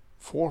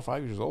 4 or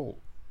 5 years old.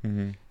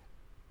 Mm-hmm.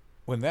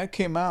 when that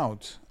came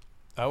out,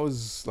 I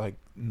was like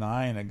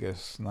 9, I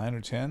guess 9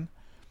 or 10,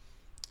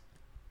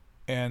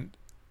 and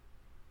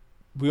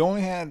we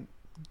only had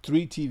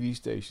 3 TV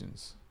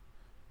stations.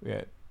 We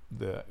had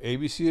the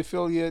ABC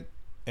affiliate,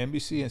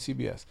 NBC, and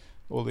CBS.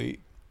 Well, the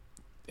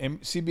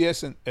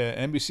CBS and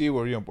NBC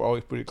were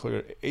always pretty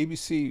clear.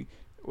 ABC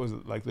was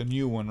like the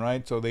new one,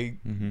 right? So they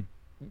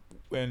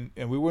and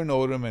we were in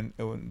Odem, and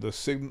when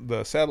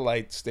the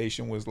satellite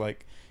station was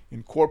like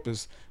in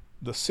Corpus,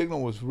 the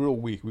signal was real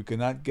weak. We could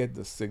not get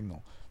the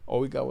signal. All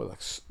we got was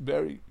like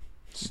very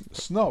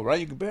snow, right?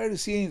 You could barely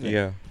see anything.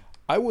 Yeah.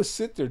 I would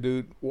sit there,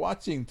 dude,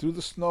 watching through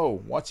the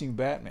snow, watching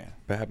Batman.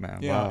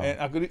 Wow.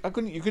 And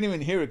you couldn't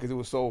even hear it because it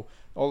was so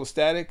all the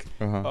static.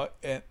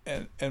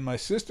 And my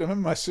sister, I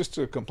remember my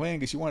sister complaining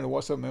because she wanted to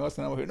watch something else,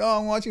 and I was like, no,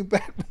 I'm watching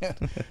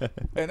Batman.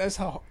 And that's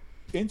how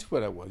into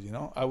it I was.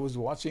 I was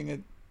watching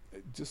it,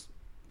 just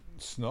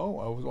snow.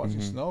 I was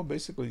watching snow,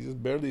 basically,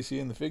 just barely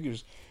seeing the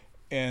figures.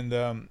 And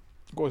of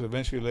course,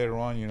 eventually later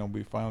on,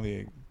 we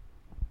finally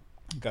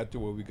got to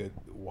where we could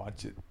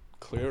watch it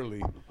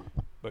clearly.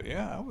 But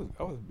yeah,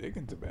 I was big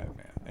into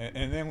Batman,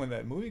 and then when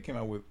that movie came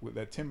out with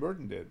that Tim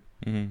Burton did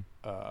in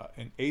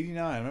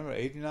 '89, I remember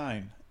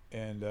 '89,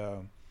 and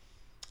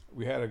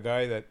we had a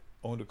guy that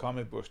owned a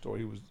comic book store.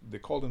 They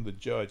called him the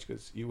judge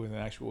because he was an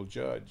actual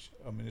judge,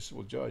 a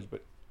municipal judge,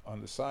 but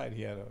on the side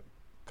he had a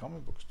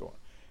comic book store,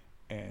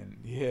 and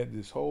he had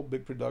this whole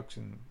big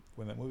production.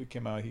 When that movie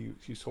came out,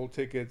 he sold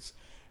tickets.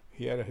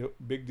 He had a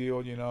big deal,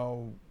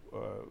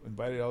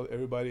 invited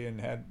everybody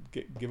and had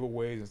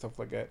giveaways and stuff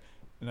like that.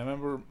 And I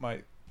remember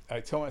I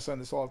tell my son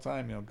this all the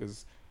time,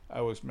 because I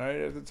was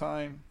married at the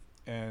time,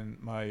 and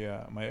my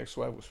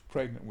ex-wife was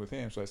pregnant with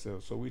him. So I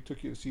said, so we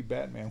took you to see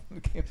Batman when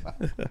it came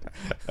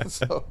out.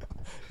 So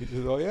he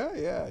said, oh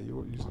yeah,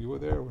 you were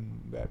there when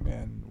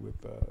Batman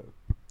with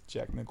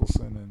Jack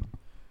Nicholson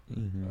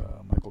and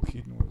Michael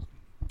Keaton was.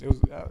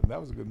 That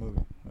was a good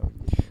movie.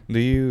 Do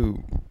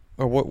you,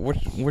 or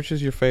which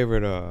is your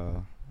favorite?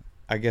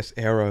 I guess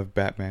era of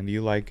Batman. Do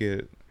you like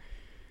it?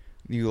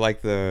 Do you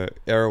like the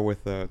era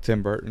with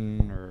Tim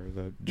Burton or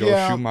the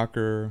Joel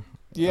Schumacher?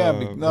 Yeah,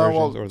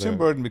 Tim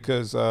Burton,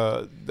 because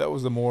that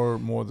was the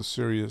more the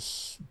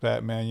serious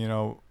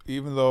Batman.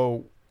 Even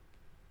though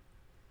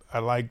I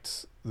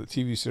liked the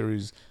TV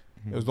series,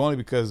 it was only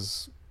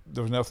because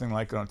there was nothing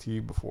like it on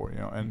TV before.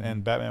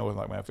 And Batman was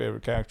like my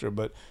favorite character.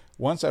 But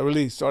once I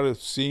really started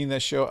seeing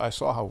that show, I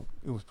saw how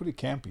it was pretty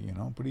campy.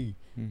 Pretty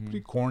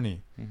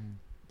corny.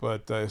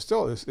 But it's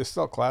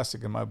still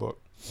classic in my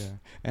book. Yeah,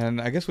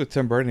 and I guess with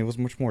Tim Burton, it was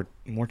much more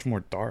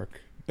dark.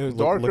 It was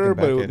darker,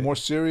 but it was more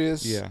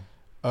serious. Yeah.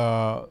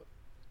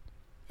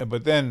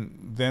 But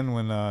then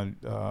when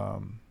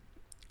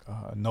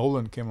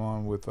Nolan came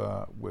on with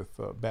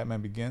Batman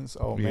Begins,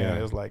 man,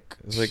 it was like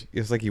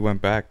it's like he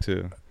went back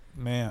to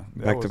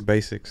to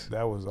basics.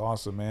 That was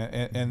awesome, man.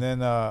 And then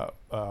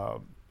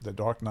The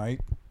Dark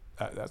Knight,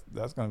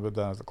 that's gonna go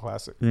down as a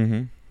classic.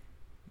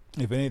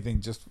 If anything,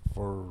 just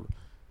for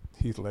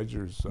Heath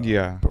Ledger's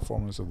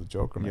performance of the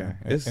Joker, man.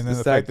 Yeah. And then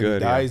the fact that he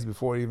dies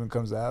before it even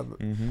comes out,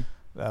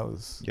 that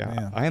was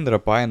man. I ended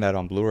up buying that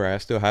on Blu-ray. I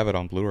still have it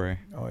on Blu-ray.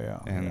 Oh yeah.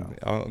 And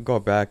I'll go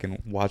back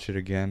and watch it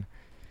again.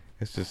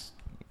 It's just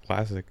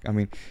classic. I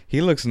mean, he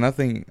looks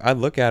nothing. I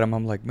look at him,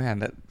 I'm like, man,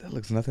 that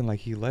looks nothing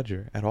like Heath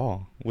Ledger at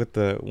all. With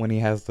when he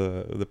has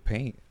the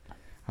paint,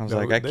 I was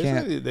like, I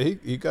can't.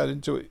 He got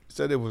into it.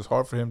 Said it was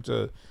hard for him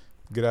to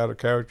get out of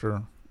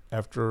character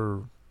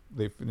after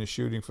they finished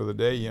shooting for the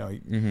day.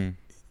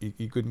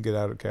 He couldn't get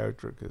out of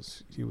character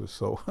because he was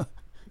so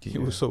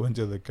was so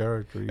into the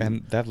character.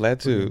 And that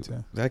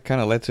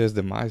kind of led to his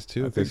demise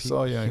too. I think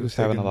so. Yeah, he was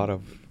having a lot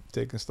of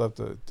taking stuff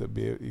to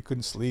be. He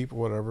couldn't sleep or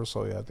whatever.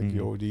 So I think he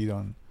OD'd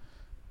on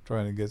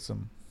trying to get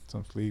some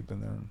sleep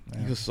in there.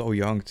 Man. He was so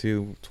young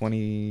too,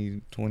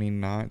 20,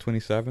 29,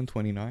 27,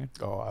 29.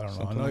 Oh, I don't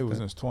know. I know he was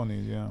in his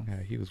 20s. Yeah.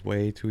 Yeah, he was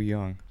way too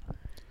young.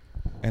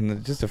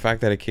 And just the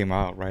fact that it came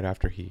out right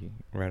after he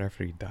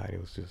died,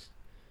 it was just.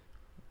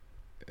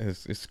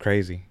 It's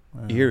crazy,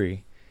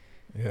 eerie.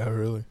 Yeah,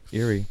 really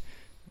eerie.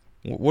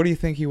 What do you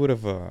think he would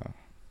have?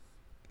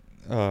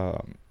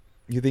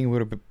 You think he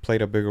would have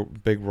played a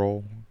big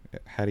role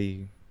had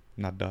he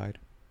not died?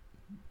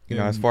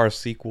 As far as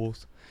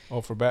sequels.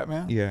 Oh, for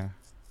Batman? Yeah.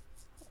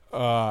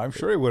 I'm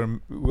sure he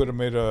would have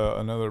made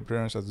another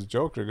appearance as the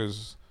Joker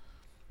because,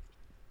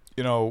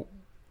 the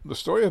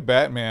story of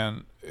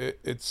Batman.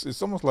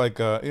 It's almost like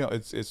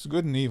it's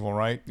good and evil,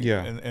 right?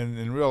 Yeah. And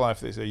in real life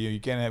they say you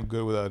can't have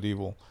good without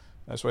evil.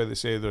 That's why they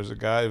say if there's a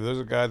guy,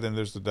 then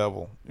there's the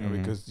devil.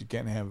 Because you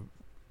can't have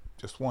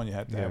just one. You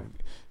have to have,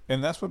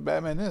 and that's what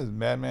Batman is.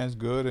 Batman's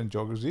good and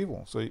Joker's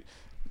evil. So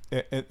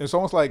it's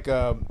almost like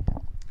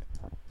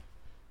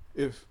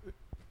if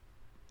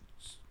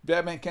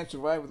Batman can't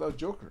survive without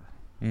Joker,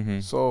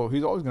 so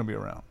he's always going to be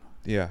around.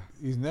 Yeah,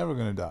 he's never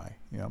going to die.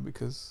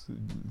 Because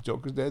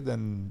Joker's dead,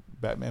 then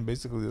Batman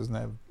basically doesn't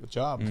have a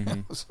job.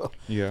 So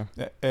yeah,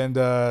 and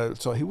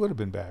so he would have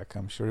been back.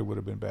 I'm sure he would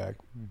have been back.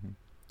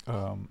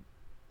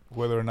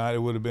 Whether or not it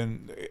would have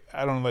been,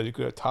 I don't know that you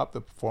could have topped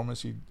the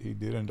performance he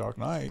did in Dark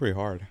Knight. Pretty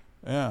hard.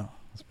 Yeah,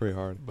 It's pretty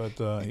hard. but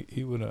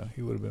he would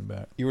have been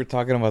back. You were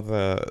talking about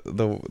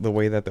the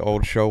way that the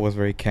old show was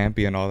very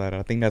campy and all that.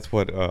 I think that's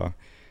what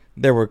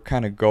they were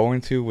kind of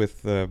going to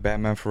with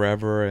Batman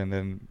Forever, and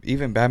then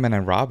even Batman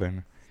and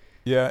Robin.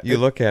 Yeah, You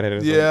look at it.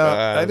 It's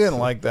I didn't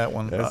like that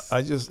one. that's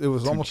I just it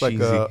was too almost cheesy.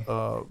 like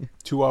a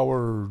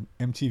 2-hour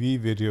MTV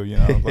video.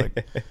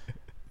 Like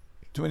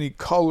too many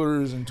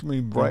colors and too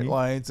many bright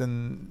lights,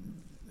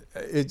 and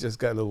it just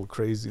got a little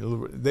crazy.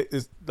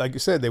 It's, like you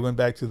said, they went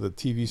back to the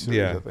TV series.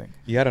 Yeah. I think.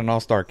 You had an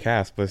all-star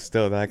cast, but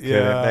still, that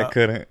Yeah.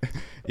 couldn't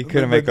you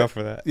couldn't make up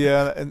for that.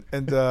 Yeah,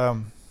 and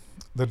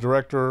the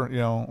director,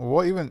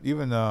 well, even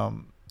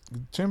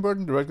Tim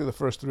Burton directed the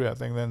first 3, I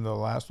think. Then the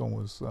last one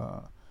was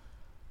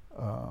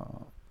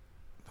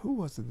who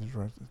was the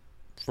director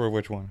For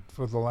which one?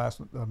 for the last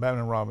one? Batman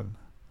and Robin.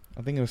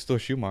 I think it was still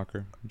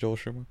Schumacher, Joel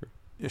Schumacher.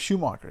 Yeah,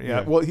 Schumacher. Yeah.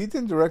 Yeah. Well, he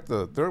didn't direct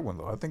the third one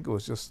though. I think it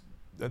was just.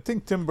 I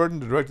think Tim Burton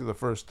directed the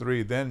first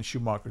 3. Then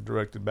Schumacher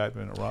directed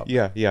Batman and Robin.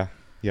 Yeah.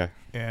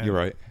 And You're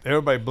right.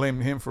 everybody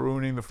blamed him for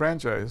ruining the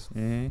franchise.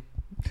 Mm-hmm.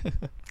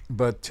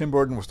 But Tim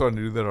Burton was starting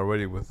to do that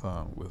already with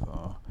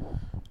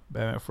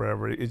Batman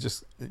Forever.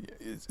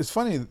 It's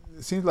funny.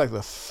 It seems like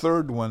the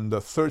third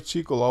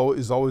sequel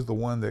is always the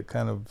one that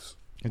kind of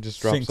It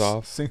just drops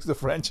off. sinks the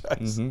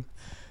franchise.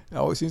 Mm-hmm. It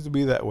always seems to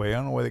be that way. I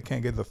don't know why they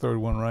can't get the third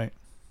one right.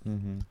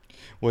 Mm-hmm.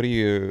 What are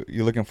you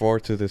looking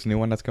forward to this new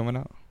one that's coming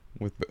out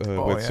with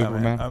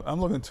Superman? Man.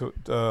 I'm looking to.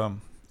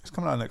 It's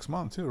coming out next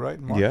month too, right?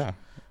 In March. Yeah.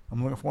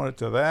 I'm looking forward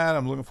to that.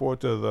 I'm looking forward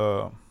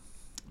to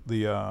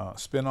the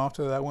spin-off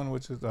to that one,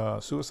 which is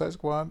Suicide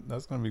Squad.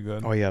 That's going to be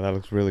good. Oh yeah, that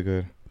looks really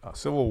good.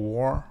 Civil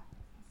War,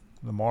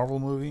 the Marvel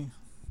movie,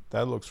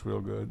 that looks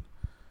real good.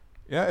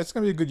 Yeah, it's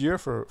going to be a good year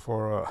for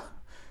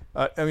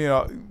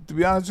to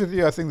be honest with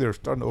you, I think they're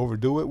starting to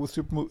overdo it with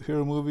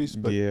superhero movies.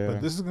 But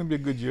this is going to be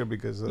a good year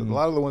because a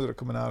lot of the ones that are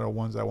coming out are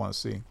ones I want to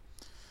see.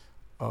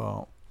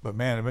 But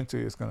man,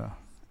 eventually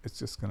it's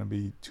just gonna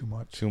be too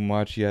much. Too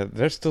much, yeah.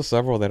 There's still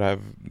several that I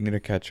need to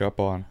catch up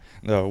on.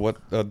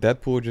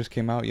 Deadpool just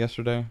came out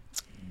yesterday.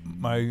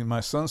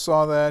 My son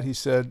saw that. He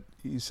says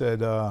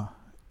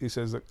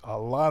a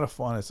lot of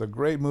fun. It's a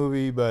great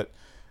movie, but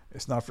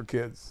it's not for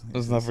kids.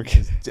 It's not for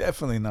kids.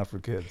 Definitely not for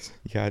kids.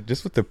 Yeah,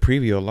 just with the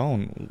preview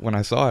alone, when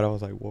I saw it, I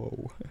was like,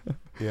 whoa.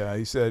 Yeah,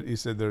 he said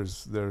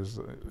there's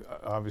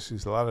obviously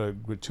a lot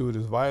of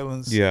gratuitous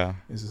violence. Yeah.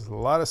 There's a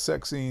lot of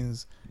sex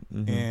scenes,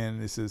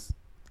 and it's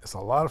a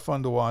lot of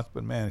fun to watch.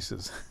 But man, he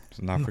says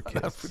It's not for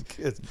kids. Not for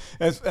kids.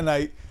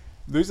 The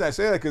reason I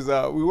say that because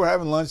we were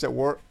having lunch at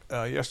work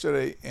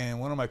yesterday,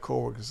 and one of my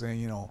coworkers saying,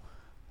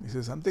 he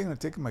says, I'm thinking of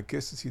taking my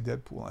kids to see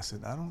Deadpool. I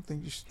said, I don't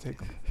think you should take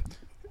them.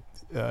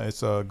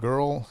 It's a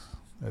girl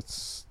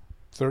that's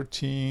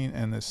 13,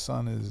 and his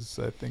son is,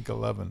 I think,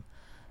 11.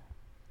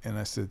 And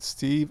I said,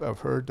 Steve, I've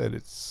heard that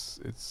it's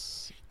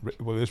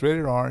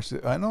rated R. He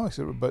said, I know. I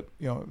said, but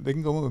they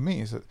can go with me.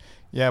 He said,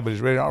 yeah, but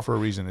it's rated R for a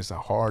reason. It's a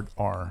hard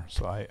R.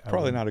 So I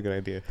Probably not a good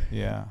idea.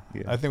 Yeah.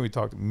 I think we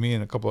talked. Me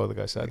and a couple other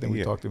guys. I think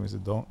we talked to him. He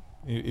said, don't.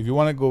 If you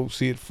want to go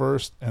see it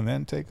first and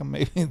then take them,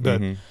 maybe,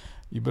 but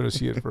you better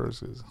see it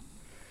first.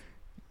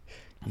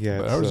 Yeah,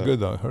 but I heard it's good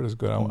though. I heard it's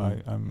good. I'm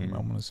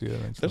going to see it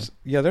eventually.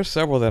 There's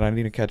several that I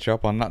need to catch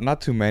up on. Not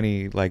too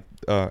many, like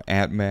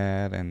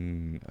Ant-Man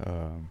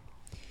and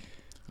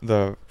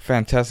the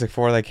Fantastic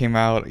Four that came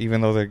out.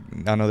 Even though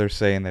I know they're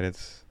saying that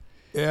it's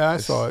I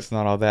saw it. It's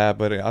not all that,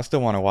 but I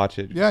still want to watch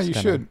it. Yeah, you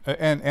should.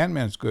 And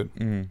Ant-Man's good.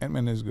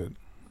 Ant-Man is good.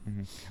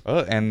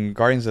 And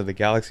Guardians of the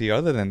Galaxy.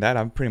 Other than that,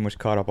 I'm pretty much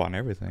caught up on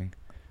everything,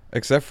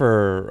 except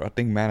for I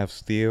think Man of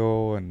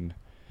Steel and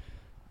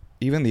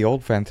even the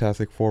old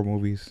Fantastic Four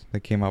movies that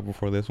came out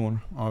before this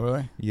one. Oh,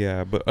 really?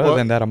 Yeah, but other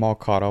than that, I'm all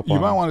caught up on.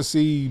 You might want to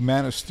see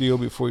Man of Steel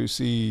before you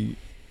see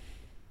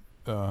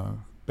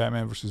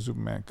Batman versus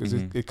Superman, because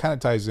it kind of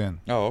ties in.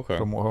 Oh, okay.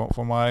 From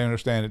what I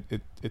understand,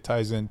 it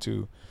ties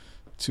into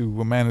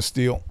Man of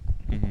Steel.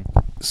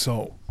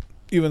 So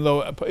even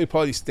though it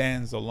probably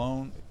stands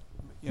alone,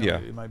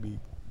 it might be,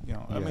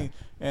 I mean,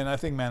 and I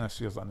think Man of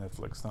Steel's on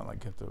Netflix. It's not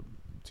like you have to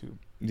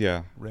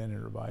rent it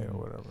or buy it or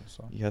whatever.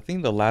 So yeah, I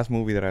think the last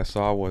movie that I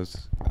saw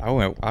was I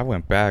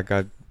went back.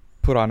 I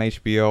put on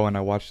HBO and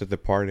I watched The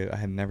Departed. I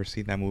had never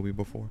seen that movie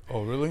before.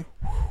 Oh, really?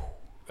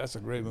 That's a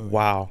great movie.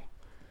 Wow.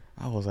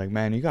 I was like,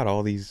 man, you got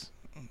all these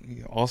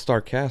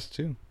all-star cast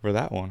too for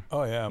that one.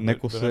 Oh yeah,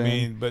 Nicholson. But I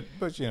mean, but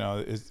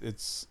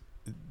it's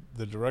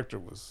the director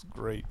was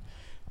great.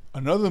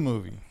 Another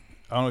movie.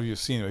 I don't know if you've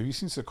seen it. Have you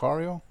seen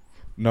Sicario?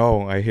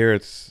 No, I hear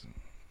it's.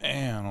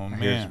 Man,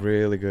 It's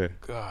really good.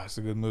 God, it's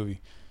a good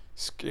movie.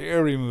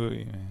 Scary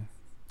movie, man.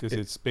 Because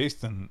it's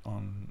based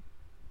on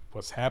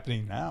what's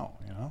happening now,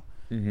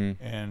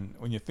 And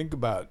when you think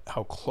about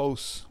how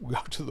close we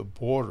are to the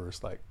border,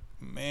 it's like,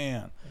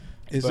 man.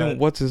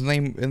 What's his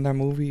name in that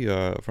movie?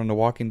 From The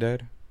Walking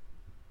Dead.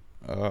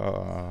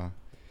 The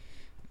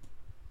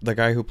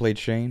guy who played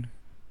Shane.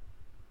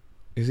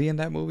 Is he in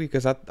that movie?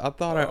 Because I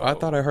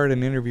thought I heard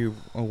an interview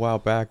a while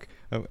back,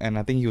 and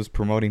I think he was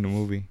promoting the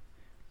movie.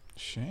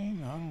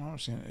 Shane, I don't know.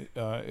 I've seen it.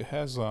 It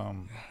has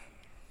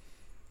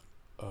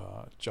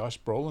Josh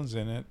Brolin's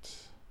in it.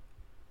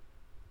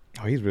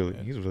 Oh, he's a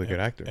really good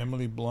actor.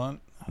 Emily Blunt.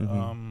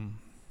 Mm-hmm.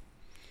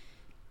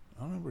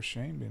 I don't remember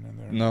Shane being in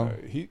there. No.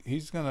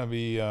 He's gonna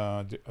be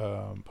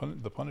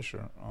the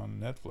Punisher on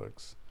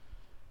Netflix.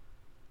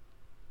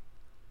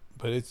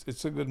 But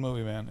it's a good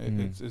movie, man.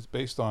 It's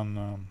based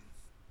on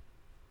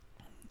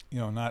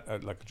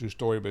not like a true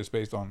story, but it's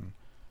based on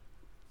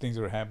things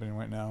that are happening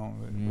right now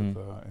with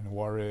in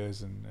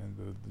Juarez and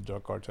the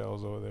drug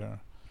cartels over there.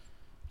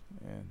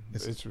 And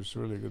it's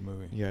really a good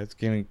movie. Yeah, it's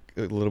getting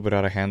a little bit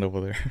out of hand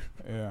over there.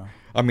 Yeah.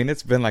 I mean,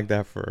 it's been like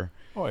that for.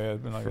 Oh yeah,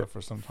 it's been like that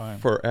for some time.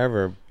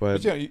 Forever,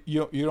 but yeah,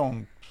 you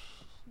don't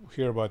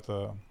hear about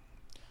the.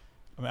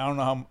 I mean, I don't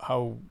know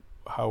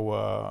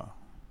how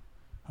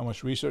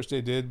much research they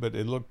did, but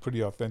it looked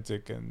pretty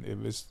authentic. And if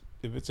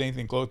it's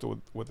anything close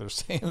to what they're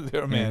saying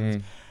there,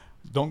 man,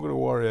 don't go to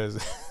Juarez.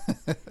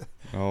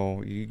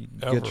 No, you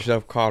get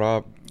yourself caught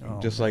up,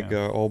 just man. Like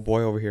old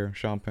boy over here,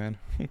 Sean Penn.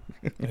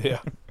 Yeah.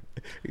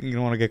 You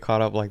don't want to get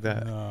caught up like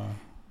that. No.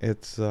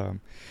 It's I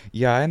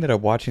ended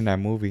up watching that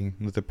movie,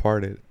 The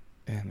Departed,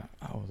 and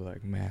I was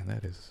like, man,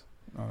 that is.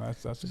 Oh,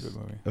 that's a good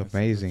movie.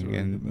 Amazing, really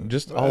and movie.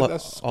 Just all of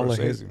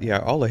his,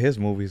 man. All of his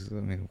movies. I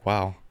mean,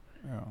 wow.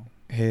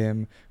 Yeah.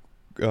 Him.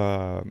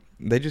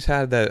 They just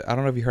had that. I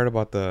don't know if you heard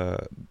about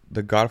the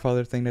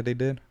Godfather thing that they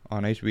did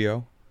on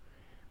HBO,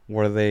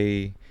 where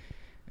they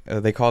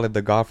called it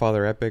the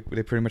Godfather Epic.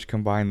 They pretty much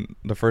combined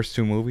the first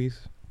two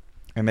movies.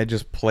 And they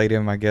just played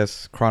him, I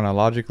guess,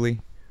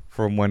 chronologically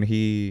from when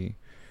he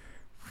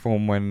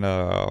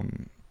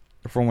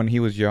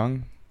was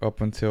young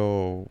up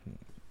until,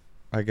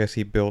 I guess,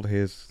 he built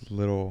his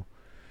little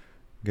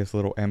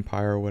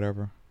empire or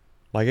whatever.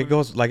 It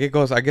goes.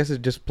 I guess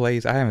it just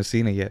plays. I haven't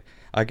seen it yet.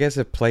 I guess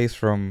it plays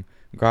from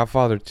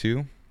Godfather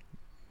 2,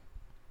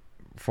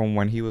 from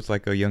when he was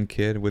like a young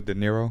kid with De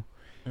Niro.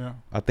 Yeah.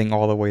 I think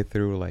all the way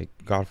through like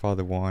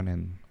Godfather 1,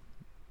 and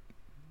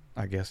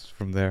I guess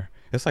from there.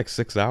 It's like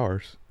 6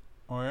 hours.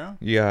 Oh, yeah?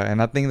 Yeah,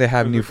 and I think they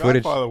have new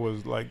footage. Godfather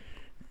was like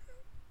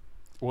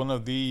one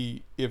of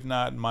the, if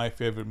not my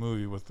favorite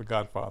movie, was The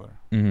Godfather.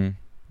 Mm-hmm.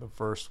 The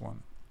first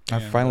one. I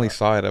finally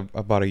saw it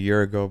about a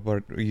year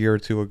or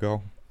two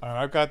ago.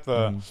 I've got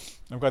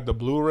the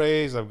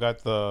Blu-rays. I've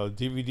got the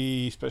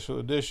DVD special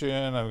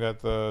edition. I've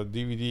got the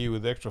DVD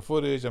with extra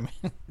footage. I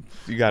mean,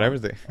 you got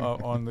everything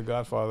on The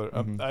Godfather.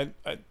 I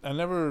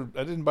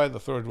didn't buy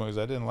the third one because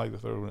I didn't like the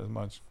third one as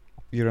much.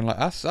 You don't like?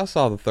 I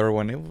saw the third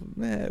one. It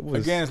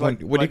was again. It's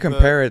when you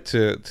compare it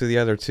to the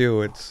other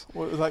two, it's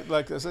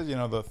like I said.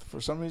 For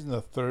some reason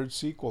the third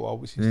sequel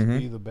always seems to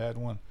be the bad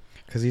one.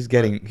 Because he's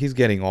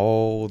getting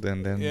old,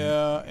 and then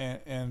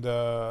and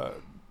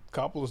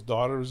Coppola's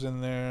daughter's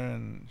in there,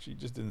 and she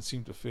just didn't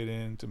seem to fit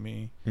in to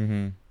me.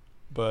 Mm-hmm.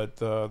 But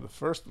the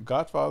first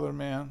Godfather,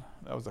 man,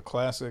 that was a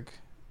classic.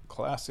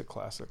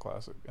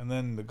 And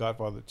then the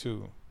Godfather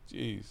 2,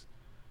 jeez.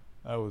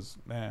 That was,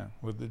 man,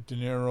 with the De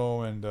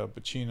Niro and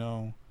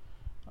Pacino,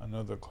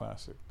 another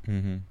classic.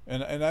 Mm-hmm.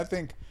 And I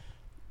think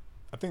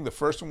the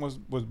first one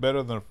was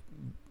better than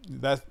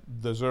that,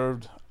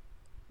 deserved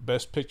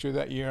Best Picture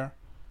that year,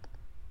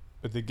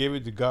 but they gave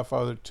it to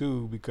Godfather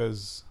 2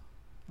 because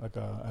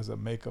as a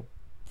makeup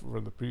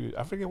for the previous.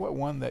 I forget what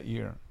won that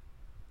year.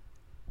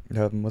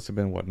 That must have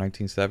been what,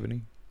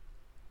 1970.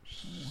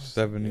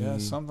 70. Yeah,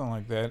 something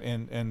like that.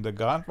 And the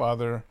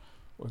Godfather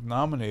was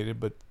nominated,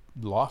 but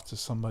lost to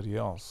somebody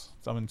else.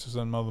 To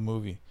some other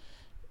movie,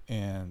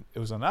 and it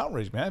was an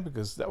outrage, man,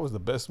 because that was the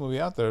best movie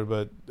out there.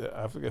 But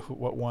I forget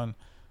what won.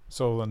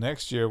 So the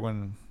next year,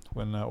 when I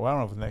don't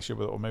know if the next year,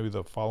 or maybe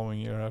the following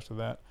year after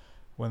that,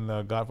 when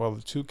the Godfather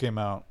 2 came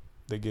out,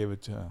 they gave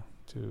it to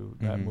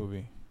that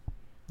movie,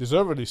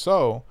 deservedly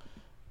so.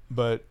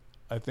 But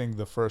I think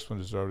the first one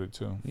deserved it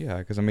too. Yeah,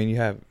 because I mean, you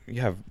have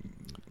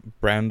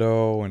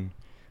Brando and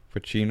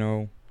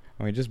Pacino.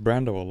 I mean, just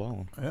Brando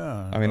alone.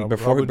 Yeah. I mean,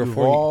 before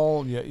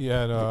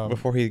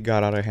he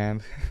got out of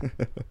hand.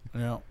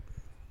 Yeah.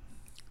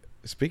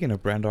 Speaking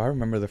of Brando, I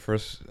remember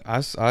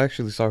I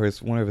actually saw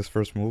one of his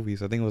first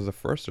movies. I think it was the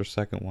first or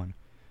second one,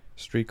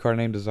 Streetcar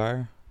Named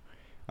Desire.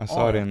 I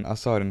saw it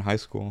in high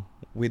school.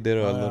 We did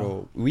a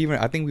little.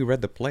 I think we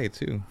read the play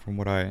too, from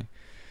what I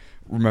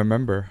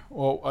remember.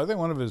 Well, I think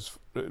one of his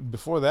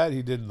before that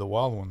he did The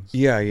Wild Ones.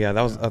 Yeah.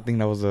 That was. I think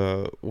that was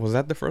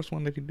that the first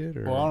one that he did,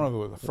 or well, I don't know if it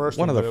was the first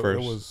one of the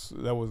first.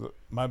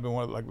 Might have been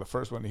one of, the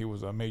first one he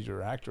was a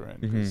major actor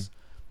in,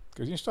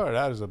 because he started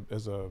out as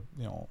a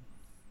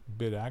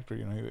bit actor.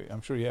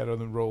 I'm sure he had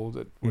other roles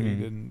where he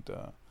didn't.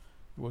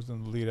 He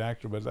wasn't the lead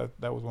actor, but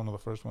that was one of the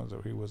first ones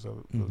that he was the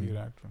lead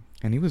actor.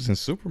 And he was in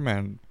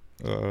Superman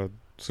 2.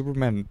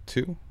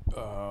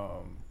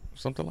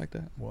 Something like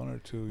that. One or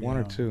two.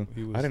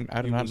 He was, I did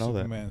not know Superman's that.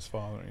 Superman's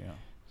father, yeah.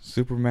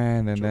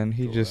 Superman, and then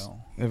he just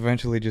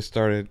eventually just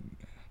started.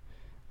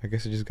 I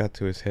guess it just got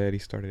to his head. He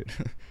started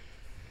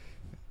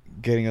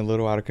getting a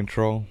little out of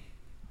control.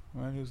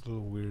 Man, he was a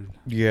little weird.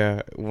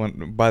 Yeah,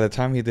 by the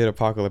time he did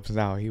Apocalypse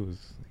Now, he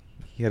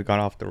had gone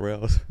off the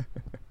rails.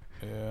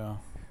 Yeah.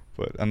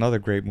 But another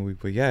great movie.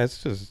 But yeah,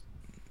 it's just.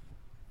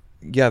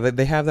 Yeah,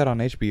 they have that on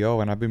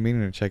HBO, and I've been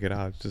meaning to check it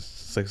out. It's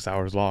just 6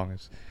 hours long.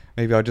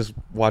 maybe I'll just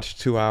watch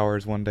 2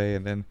 hours one day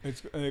and then.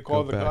 They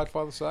call it the back.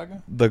 Godfather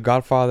saga. The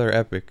Godfather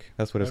Epic.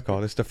 That's what it's Epic.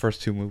 called. It's the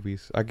first 2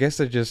 movies. I guess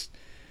they just.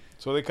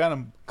 So they kind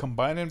of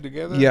combine them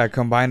together. Yeah,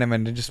 combine them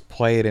and then just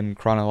play it in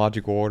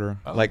chronological order,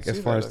 I like see as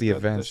far that. as the That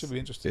events. should be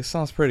interesting. It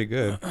sounds pretty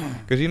good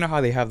because you know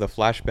how they have the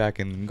flashback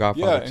in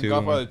Godfather 2. In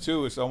Godfather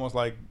 2, it's almost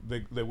like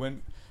they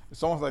went.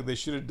 It's almost like they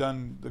should have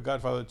done the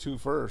Godfather 2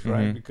 first,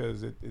 right?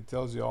 Because it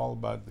tells you all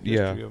about the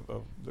history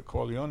of the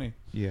Corleone.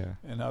 Yeah.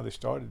 And how they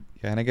started.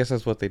 Yeah, and I guess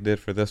that's what they did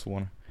for this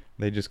one.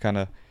 They just kind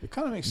of. It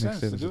kind of makes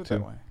sense to do it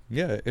that way.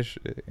 Yeah,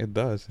 it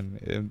does,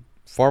 and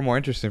far more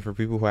interesting for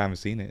people who haven't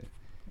seen it.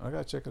 I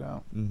gotta check it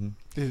out. Mm-hmm.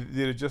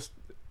 Did it just?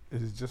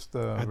 Is it just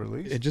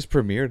released? It just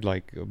premiered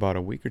like about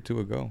a week or 2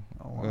 ago.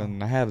 Oh, wow.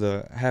 And I have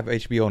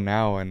HBO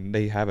now, and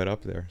they have it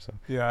up there. So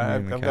yeah,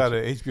 I've got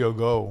an HBO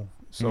Go.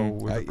 So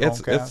with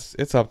the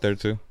it's up there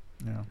too.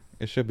 Yeah,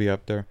 it should be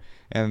up there.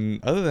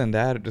 And other than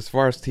that, as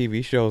far as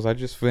TV shows, I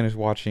just finished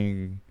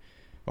watching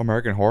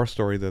American Horror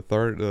Story, the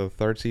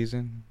third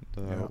season,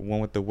 the one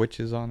with the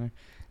witches on there.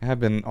 I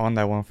have been on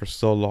that one for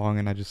so long,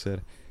 and I just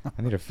said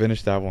I need to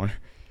finish that one.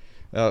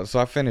 So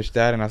I finished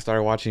that, and I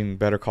started watching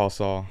Better Call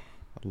Saul.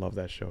 I love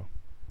that show.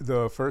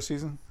 The first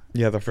season.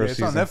 Yeah, the first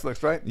season. It's on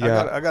Netflix, right?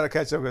 Yeah, I gotta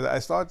catch up with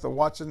it.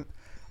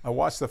 I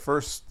watched the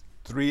first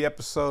 3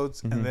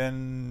 episodes, and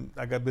then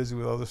I got busy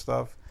with other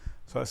stuff.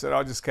 So I said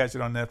I'll just catch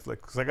it on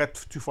Netflix because I got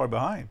too far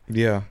behind.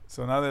 Yeah.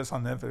 So now that it's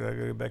on Netflix, I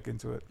gotta get back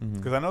into it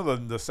because I know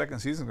the second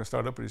season's gonna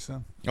start up pretty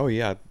soon. Oh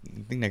yeah, I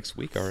think next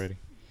week already.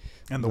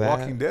 And The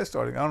Walking Dead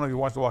starting. I don't know if you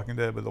watched The Walking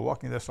Dead, but The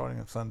Walking Dead starting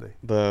on Sunday.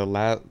 The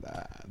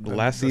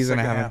last season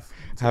I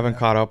haven't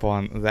caught up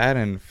on that,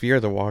 and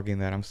Fear the Walking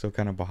Dead. I'm still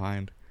kind of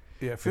behind.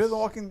 Yeah, Fear the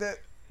Walking Dead.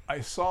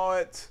 I saw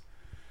it,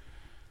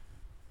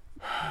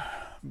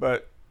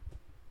 but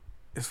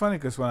it's funny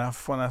because when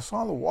I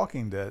saw The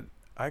Walking Dead,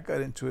 I got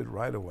into it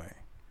right away.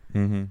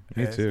 Me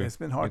too. It's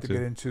been hard to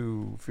get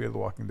into Fear the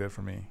Walking Dead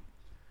for me.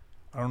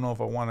 I don't know if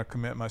I want to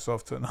commit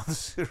myself to another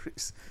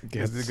series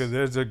because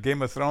there's a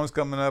Game of Thrones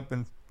coming up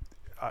and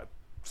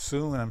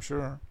soon, I'm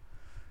sure.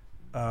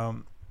 But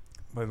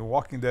The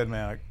Walking Dead,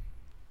 man,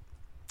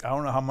 I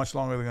don't know how much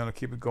longer they're gonna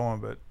keep it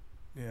going, but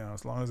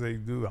as long as they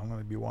do, I'm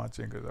gonna be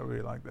watching because I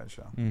really like that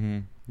show.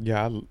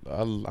 Yeah,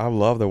 I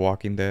love The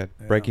Walking Dead.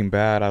 Yeah. Breaking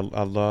Bad, I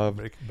love.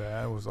 Breaking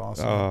Bad was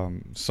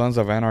awesome. Sons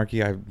of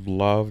Anarchy, I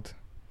loved.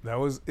 That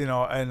was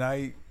and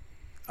I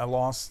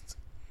lost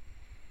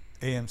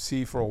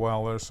AMC for a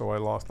while there, so I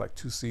lost like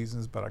 2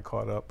 seasons, but I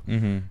caught up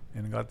and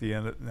got the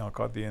end.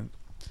 Caught the end.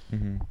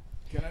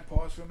 Can I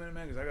pause for a minute,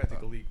 man? Because I gotta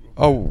take a leak.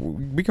 Oh,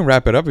 we can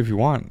wrap it up if you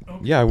want.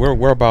 Okay. Yeah,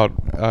 we're about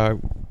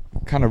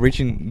kind of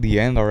reaching the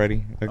end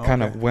already. It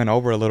kind of went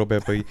over a little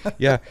bit, but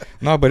yeah,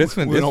 no, but it's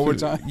been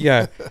overtime.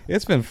 Yeah,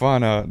 it's been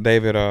fun,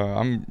 David.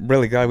 I'm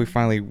really glad we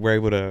finally were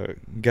able to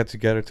get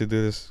together to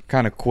do this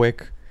kind of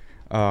quick.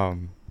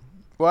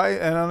 Well,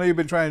 and I know you've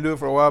been trying to do it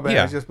for a while, but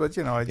yeah.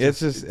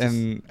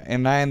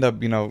 And I end up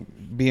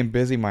being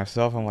busy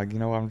myself. I'm like,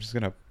 I'm just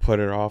gonna put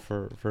it off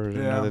for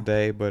another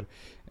day,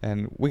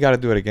 and we got to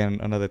do it again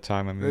another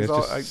time. I mean, it's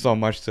just so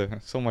much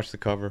to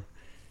cover.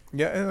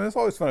 Yeah, and it's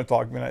always fun to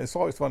talk. I mean, it's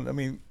always fun. I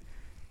mean,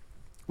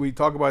 we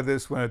talk about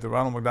this when at the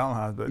Ronald McDonald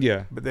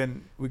House, but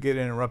then we get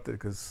interrupted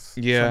because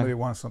somebody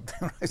wants something.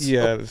 Right? So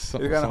it's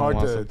kind of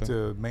hard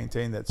to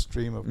maintain that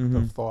stream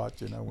of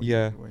thought. When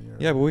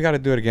you're but we got to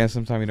do it again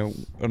sometime.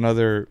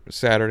 Another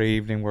Saturday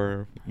evening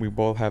where we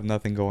both have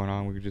nothing going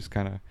on. We could just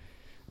kind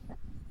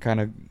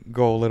of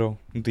go a little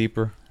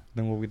deeper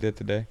than what we did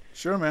today.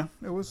 Sure, man.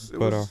 It was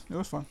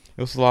fun.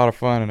 It was a lot of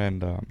fun,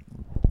 and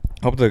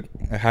hope to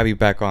have you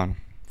back on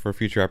for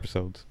future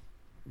episodes.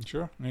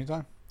 Sure,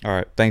 anytime. All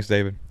right. Thanks,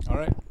 David. All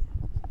right.